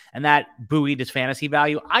hard, and that buoyed his fantasy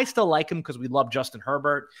value. I still like him because we love Justin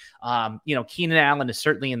Herbert. Keenan Allen is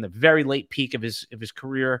certainly in the very late peak of his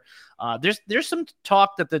career. There's some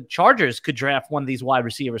talk that the Chargers could draft one of these wide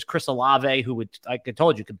receivers, Chris Olave, who would, like I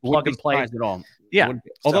told you, could plug and play at all. Yeah,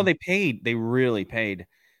 although they really paid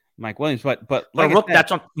Mike Williams, but like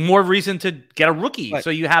that's more reason to get a rookie.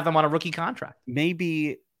 So you have them on a rookie contract.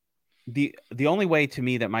 Maybe the only way to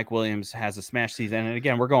me that Mike Williams has a smash season, and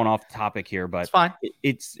again, we're going off topic here, but It's fine.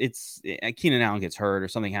 It's Keenan Allen gets hurt or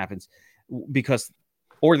something happens because,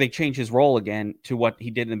 or they change his role again to what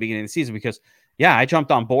he did in the beginning of the season. Because yeah, I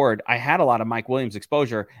jumped on board. I had a lot of Mike Williams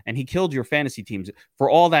exposure, and he killed your fantasy teams for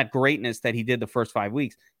all that greatness that he did the first 5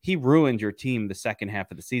 weeks. He ruined your team the second half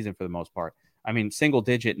of the season for the most part. I mean, single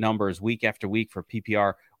digit numbers week after week for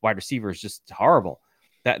PPR wide receivers, just horrible.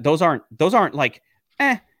 Those aren't like,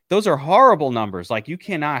 those are horrible numbers. Like, you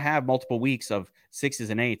cannot have multiple weeks of 6s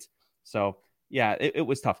and 8s. So yeah, it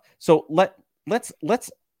was tough. So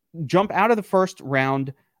let's jump out of the first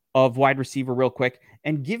round of wide receiver real quick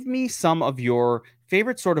and give me some of your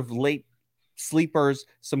favorite sort of late sleepers,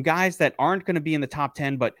 some guys that aren't going to be in the top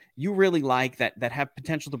 10, but you really like that have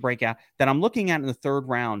potential to break out, that I'm looking at in the third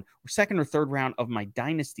round or second or third round of my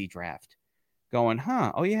dynasty draft going,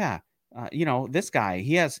 oh yeah. This guy,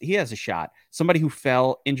 he has a shot. Somebody who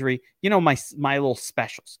fell, injury, my little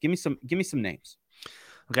specials. Give me some names.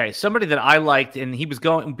 Okay, somebody that I liked, and he was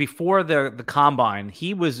going before the combine.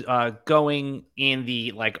 He was going in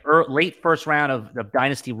the late first round of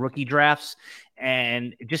dynasty rookie drafts,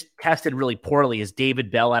 and just tested really poorly. Is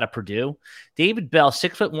David Bell out of Purdue? David Bell,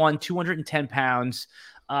 6'1", 210 pounds,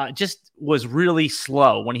 just was really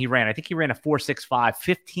slow when he ran. I think he ran a 4.65,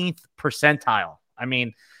 15th percentile. I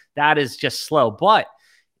mean, that is just slow, but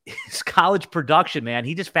his college production, man,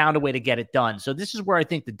 he just found a way to get it done. So this is where I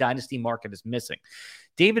think the dynasty market is missing.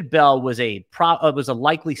 David Bell was a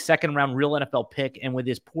likely second round real NFL pick, and with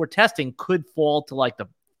his poor testing could fall to like the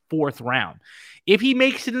fourth round. If he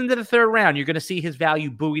makes it into the third round, you're going to see his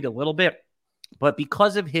value buoyed a little bit, but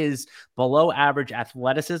because of his below average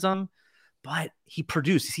athleticism, but he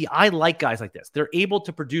produced. See, I like guys like this. They're able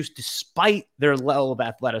to produce despite their level of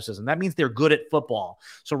athleticism. That means they're good at football.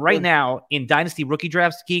 So right now in Dynasty Rookie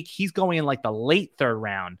Drafts, Geek, he's going in like the late third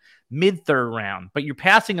round, mid third round, but you're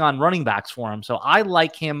passing on running backs for him. So I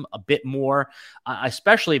like him a bit more,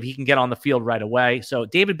 especially if he can get on the field right away. So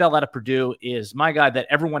David Bell out of Purdue is my guy that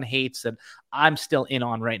everyone hates that I'm still in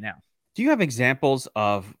on right now. Do you have examples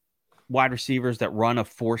of wide receivers that run a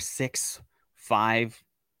 4.65?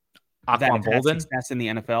 Anquan Boldin success in the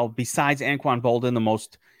NFL besides Anquan Boldin,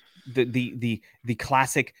 the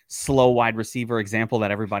classic slow wide receiver example that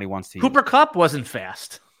everybody wants to use. Cooper Kupp wasn't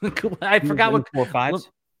fast. I forgot what 4.5s.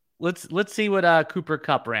 Let's see what Cooper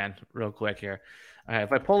Kupp ran real quick here. All right,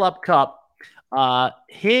 if I pull up Kupp,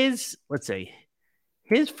 his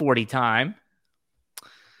 40 time.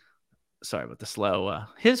 Sorry about the slow.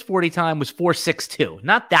 His 40 time was 4.62.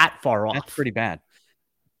 Not that far off. That's pretty bad.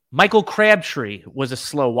 Michael Crabtree was a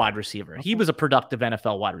slow wide receiver. Okay. He was a productive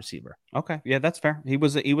NFL wide receiver. Okay. Yeah, that's fair. He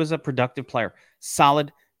was a productive player.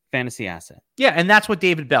 Solid fantasy asset. Yeah, and that's what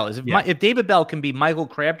David Bell is. If David Bell can be Michael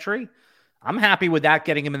Crabtree, I'm happy with that,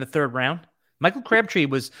 getting him in the third round. Michael Crabtree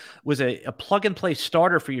was a plug-and-play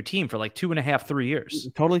starter for your team for like 2.5, 3 years.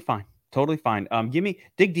 Totally fine.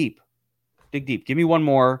 Dig deep. Give me one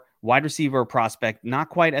more wide receiver prospect, not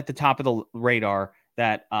quite at the top of the radar,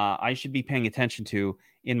 that I should be paying attention to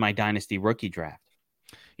in my dynasty rookie draft.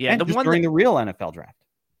 Yeah, and during the real NFL draft.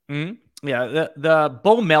 Mm-hmm. Yeah, the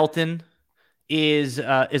Bo Melton is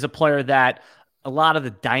a player that a lot of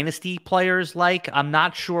the dynasty players like. I'm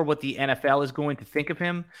not sure what the NFL is going to think of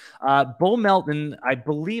him. Bo Melton, I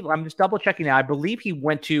believe, I'm just double checking now. I believe he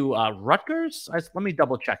went to Rutgers. Let me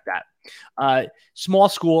double check that. Small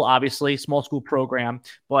school, obviously, small school program,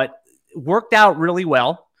 but worked out really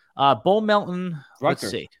well. Bo Melton, Rutgers.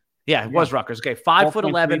 Let's see. Yeah, it was Rutgers. Okay,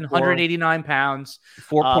 5'11", 189 pounds.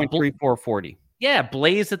 4.34 40. Yeah,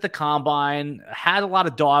 blazed at the combine, had a lot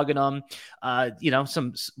of dog in him.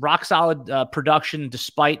 Some rock solid production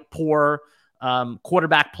despite poor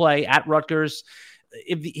quarterback play at Rutgers.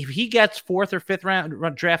 If he gets fourth or fifth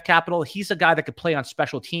round draft capital, he's a guy that could play on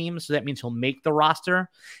special teams. So that means he'll make the roster.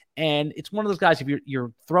 And it's one of those guys, if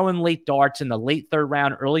you're throwing late darts in the late third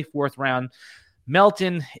round, early fourth round,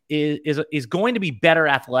 Melton is going to be better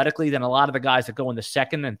athletically than a lot of the guys that go in the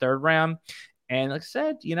second and third round. And like I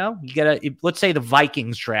said, let's say the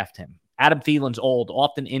Vikings draft him. Adam Thielen's old,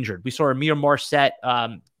 often injured. We saw Amir Marset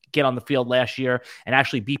get on the field last year and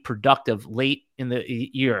actually be productive late in the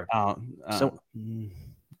year.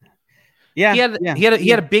 He had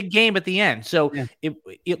a big game at the end. So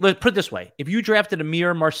let's put it this way: if you drafted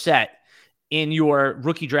Amir Marset in your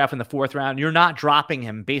rookie draft in the fourth round, you're not dropping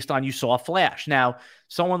him based on you saw a flash. Now,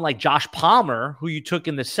 someone like Josh Palmer, who you took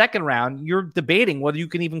in the second round, you're debating whether you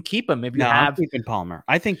can even keep him. I'm keeping Palmer.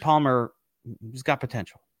 I think Palmer has got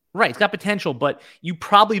potential. Right, he's got potential, but you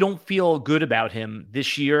probably don't feel good about him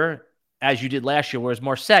this year as you did last year, whereas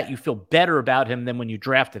Marset, you feel better about him than when you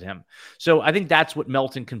drafted him. So I think that's what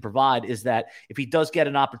Melton can provide, is that if he does get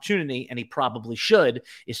an opportunity, and he probably should,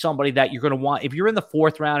 is somebody that you're going to want. If you're in the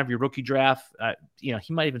 4th round of your rookie draft, he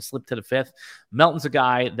might even slip to the 5th. Melton's a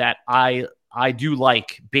guy that I do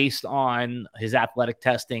like based on his athletic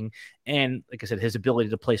testing and, like I said, his ability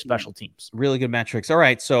to play special teams. Really good metrics. All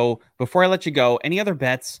right, so before I let you go, any other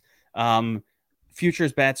bets,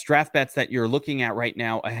 futures bets, draft bets that you're looking at right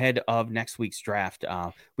now ahead of next week's draft?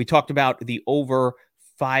 We talked about the over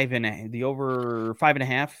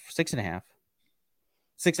 5.5,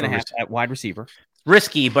 6.5 at wide receiver.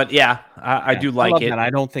 Risky, but yeah, I do like it. That.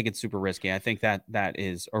 I don't think it's super risky. I think that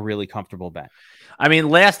is a really comfortable bet. I mean,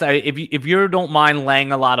 if you don't mind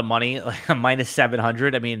laying a lot of money, like a minus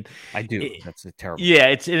 700, I mean, I do. That's a terrible. Yeah,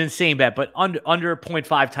 it's an insane bet. But under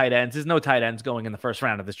 0.5 tight ends, there's no tight ends going in the first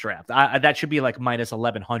round of this draft. That should be like minus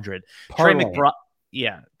 1,100.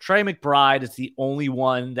 Trey McBride is the only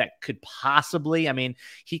one that could possibly. I mean,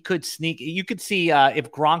 he could sneak. You could see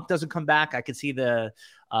if Gronk doesn't come back, I could see the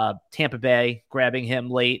Tampa Bay grabbing him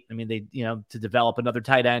late. I mean, to develop another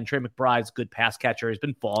tight end. Trey McBride's a good pass catcher. He's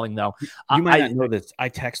been falling though. You might not know this. I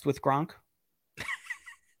text with Gronk.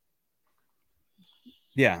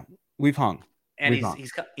 Yeah, we've hung. And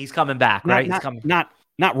he's coming back, right? He's coming. Not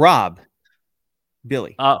Rob,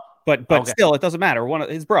 Billy. But okay. Still, it doesn't matter.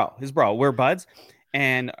 His bro. We're buds,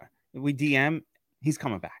 and we DM. He's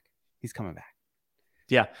coming back.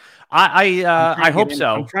 Yeah, I hope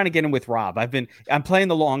so. I'm trying to get him with Rob. I'm playing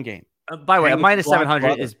the long game. By the way, a minus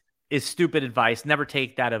 700 is stupid advice. Never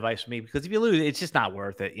take that advice from me, because if you lose, it's just not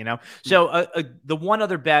worth it, So the one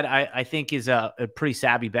other bet I think is a pretty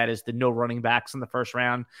savvy bet is the no running backs in the first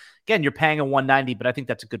round. Again, you're paying a 190, but I think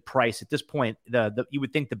that's a good price at this point. You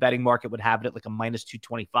would think the betting market would have it at like a minus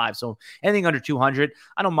 225. So anything under 200,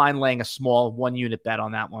 I don't mind laying a small 1-unit bet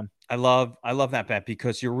on that one. I love that bet,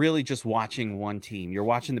 because you're really just watching one team. You're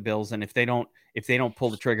watching the Bills, and if they don't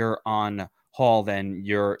pull the trigger on Hall, then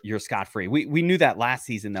you're scot-free. We knew that last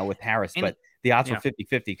season though with Harris, but the odds were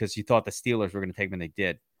 50-50 because you thought the Steelers were going to take him, and they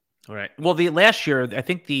did. All right. Well, the last year, I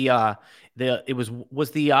think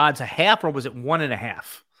was the odds a half, or was it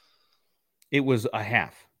 1.5? It was a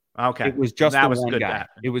half. Okay. It was just the one guy. Bet.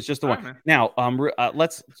 It was just the one. Right, now,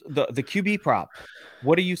 let's the QB prop.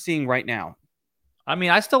 What are you seeing right now? I mean,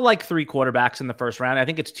 I still like 3 quarterbacks in the first round. I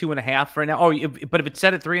think it's 2.5 right now. But if it's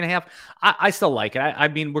set at 3.5, I still like it. I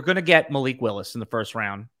mean, we're going to get Malik Willis in the first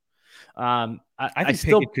round. I think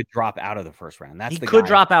Pickett could drop out of the first round. He could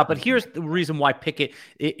drop out, but here's the reason why Pickett,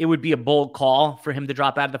 it would be a bold call for him to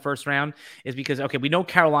drop out of the first round, is because, okay, we know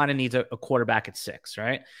Carolina needs a quarterback at 6,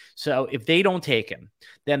 right? So if they don't take him,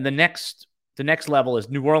 then the next level is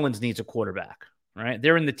New Orleans needs a quarterback, right?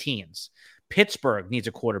 They're in the teens. Pittsburgh needs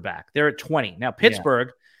a quarterback. They're at 20. Now,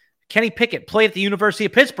 Pittsburgh, Kenny Pickett played at the University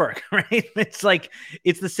of Pittsburgh, right?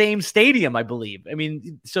 It's the same stadium, I believe. I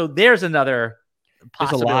mean, so there's another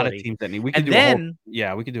possibility. There's a lot of teams that need. We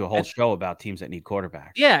could do a whole show about teams that need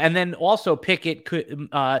quarterbacks. Yeah, and then also Pickett could.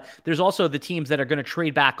 There's also the teams that are going to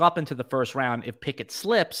trade back up into the first round if Pickett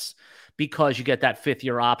slips, because you get that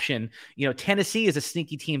 5th-year option. Tennessee is a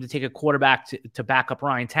sneaky team to take a quarterback to back up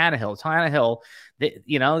Ryan Tannehill.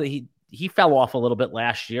 He fell off a little bit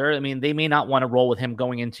last year. I mean, they may not want to roll with him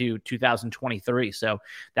going into 2023. So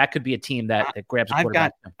that could be a team that grabs a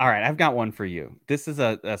quarterback. All right, I've got one for you. This is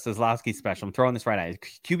a Kozlowski special. I'm throwing this right at you.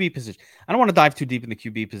 QB position. I don't want to dive too deep in the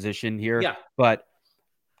QB position here, but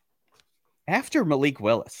after Malik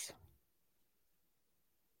Willis,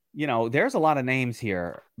 there's a lot of names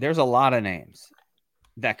here. There's a lot of names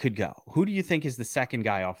that could go. Who do you think is the second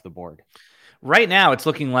guy off the board? Right now, it's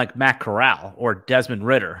looking like Matt Corral or Desmond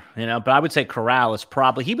Ridder, but I would say Corral is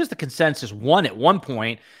he was the consensus one at one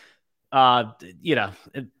point.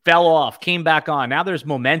 It fell off, came back on. Now there's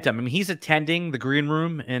momentum. I mean, he's attending the green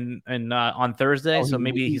room on Thursday, so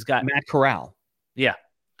maybe he's got Matt Corral. Yeah,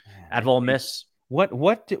 at Ole Miss.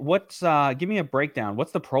 What's give me a breakdown.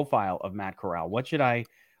 What's the profile of Matt Corral? What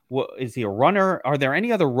is he a runner? Are there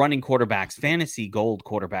any other running quarterbacks, fantasy gold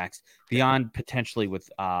quarterbacks beyond potentially with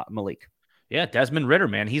Malik? Yeah, Desmond Ridder,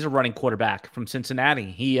 man. He's a running quarterback from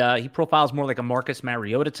Cincinnati. He profiles more like a Marcus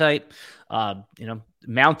Mariota type.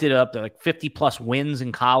 Mounted up to like 50+ wins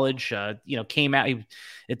in college. Came out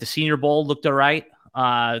at the Senior Bowl, looked all right.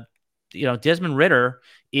 Desmond Ridder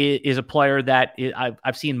is a player that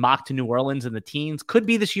I've seen mocked to New Orleans in the teens. Could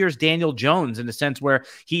be this year's Daniel Jones in the sense where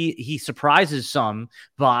he surprises some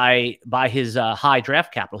by his high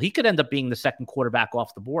draft capital. He could end up being the second quarterback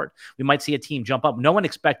off the board. We might see a team jump up. No one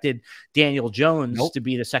expected Daniel Jones to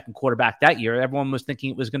be the second quarterback that year. Everyone was thinking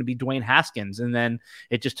it was going to be Dwayne Haskins, and then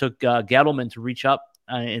it just took Gettleman to reach up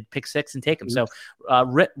pick six and take him. So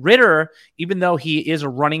Ritter, even though he is a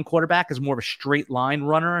running quarterback, is more of a straight line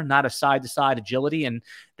runner, not a side to side agility. And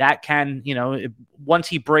that can, once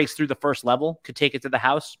he breaks through the first level, could take it to the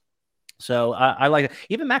house. So I like it.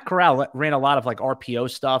 Even Matt Corral ran a lot of like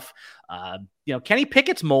RPO stuff. Kenny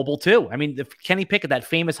Pickett's mobile too. I mean, Kenny Pickett, that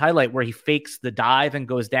famous highlight where he fakes the dive and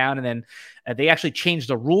goes down, and then they actually changed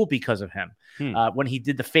the rule because of him when he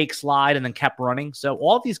did the fake slide and then kept running. So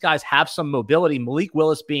all of these guys have some mobility. Malik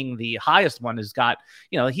Willis being the highest one has got,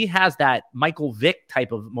 he has that Michael Vick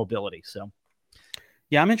type of mobility. So.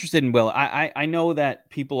 Yeah, I'm interested in Will. I know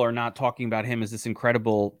that people are not talking about him as this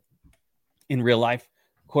incredible in real life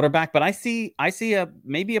quarterback, but I see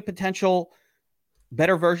maybe a potential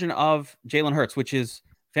better version of Jalen Hurts, which is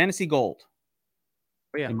fantasy gold,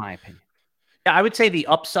 in my opinion. Yeah, I would say the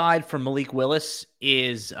upside for Malik Willis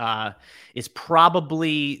is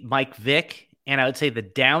probably Mike Vick, and I would say the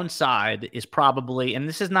downside is probably, and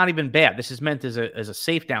this is not even bad, this is meant as a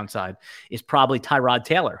safe downside, is probably Tyrod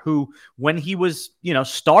Taylor, who when he was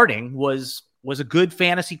starting was a good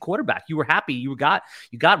fantasy quarterback. You were happy. You got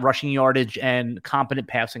rushing yardage and competent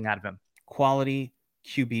passing out of him. Quality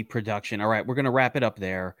QB production. All right, we're going to wrap it up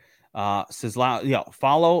there.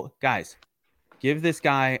 Follow, guys. Give this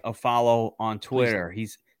guy a follow on Twitter. Please.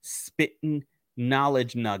 He's spitting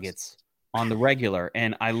knowledge nuggets on the regular.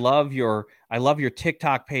 And I love your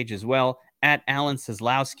TikTok page as well, at Alan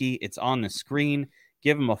Seslowsky. It's on the screen.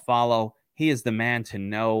 Give him a follow. He is the man to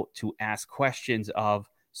know, to ask questions of.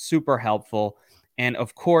 Super helpful. And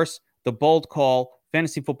of course, the Bold Call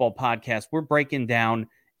Fantasy Football Podcast. We're breaking down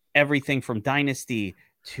everything from Dynasty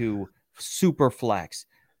to Super Flex,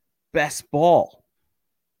 best ball.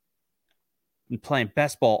 Been playing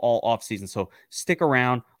best ball all offseason. So stick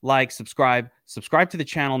around, subscribe to the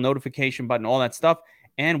channel, notification button, all that stuff.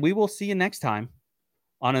 And we will see you next time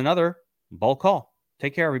on another Bold Call.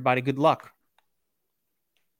 Take care, everybody. Good luck.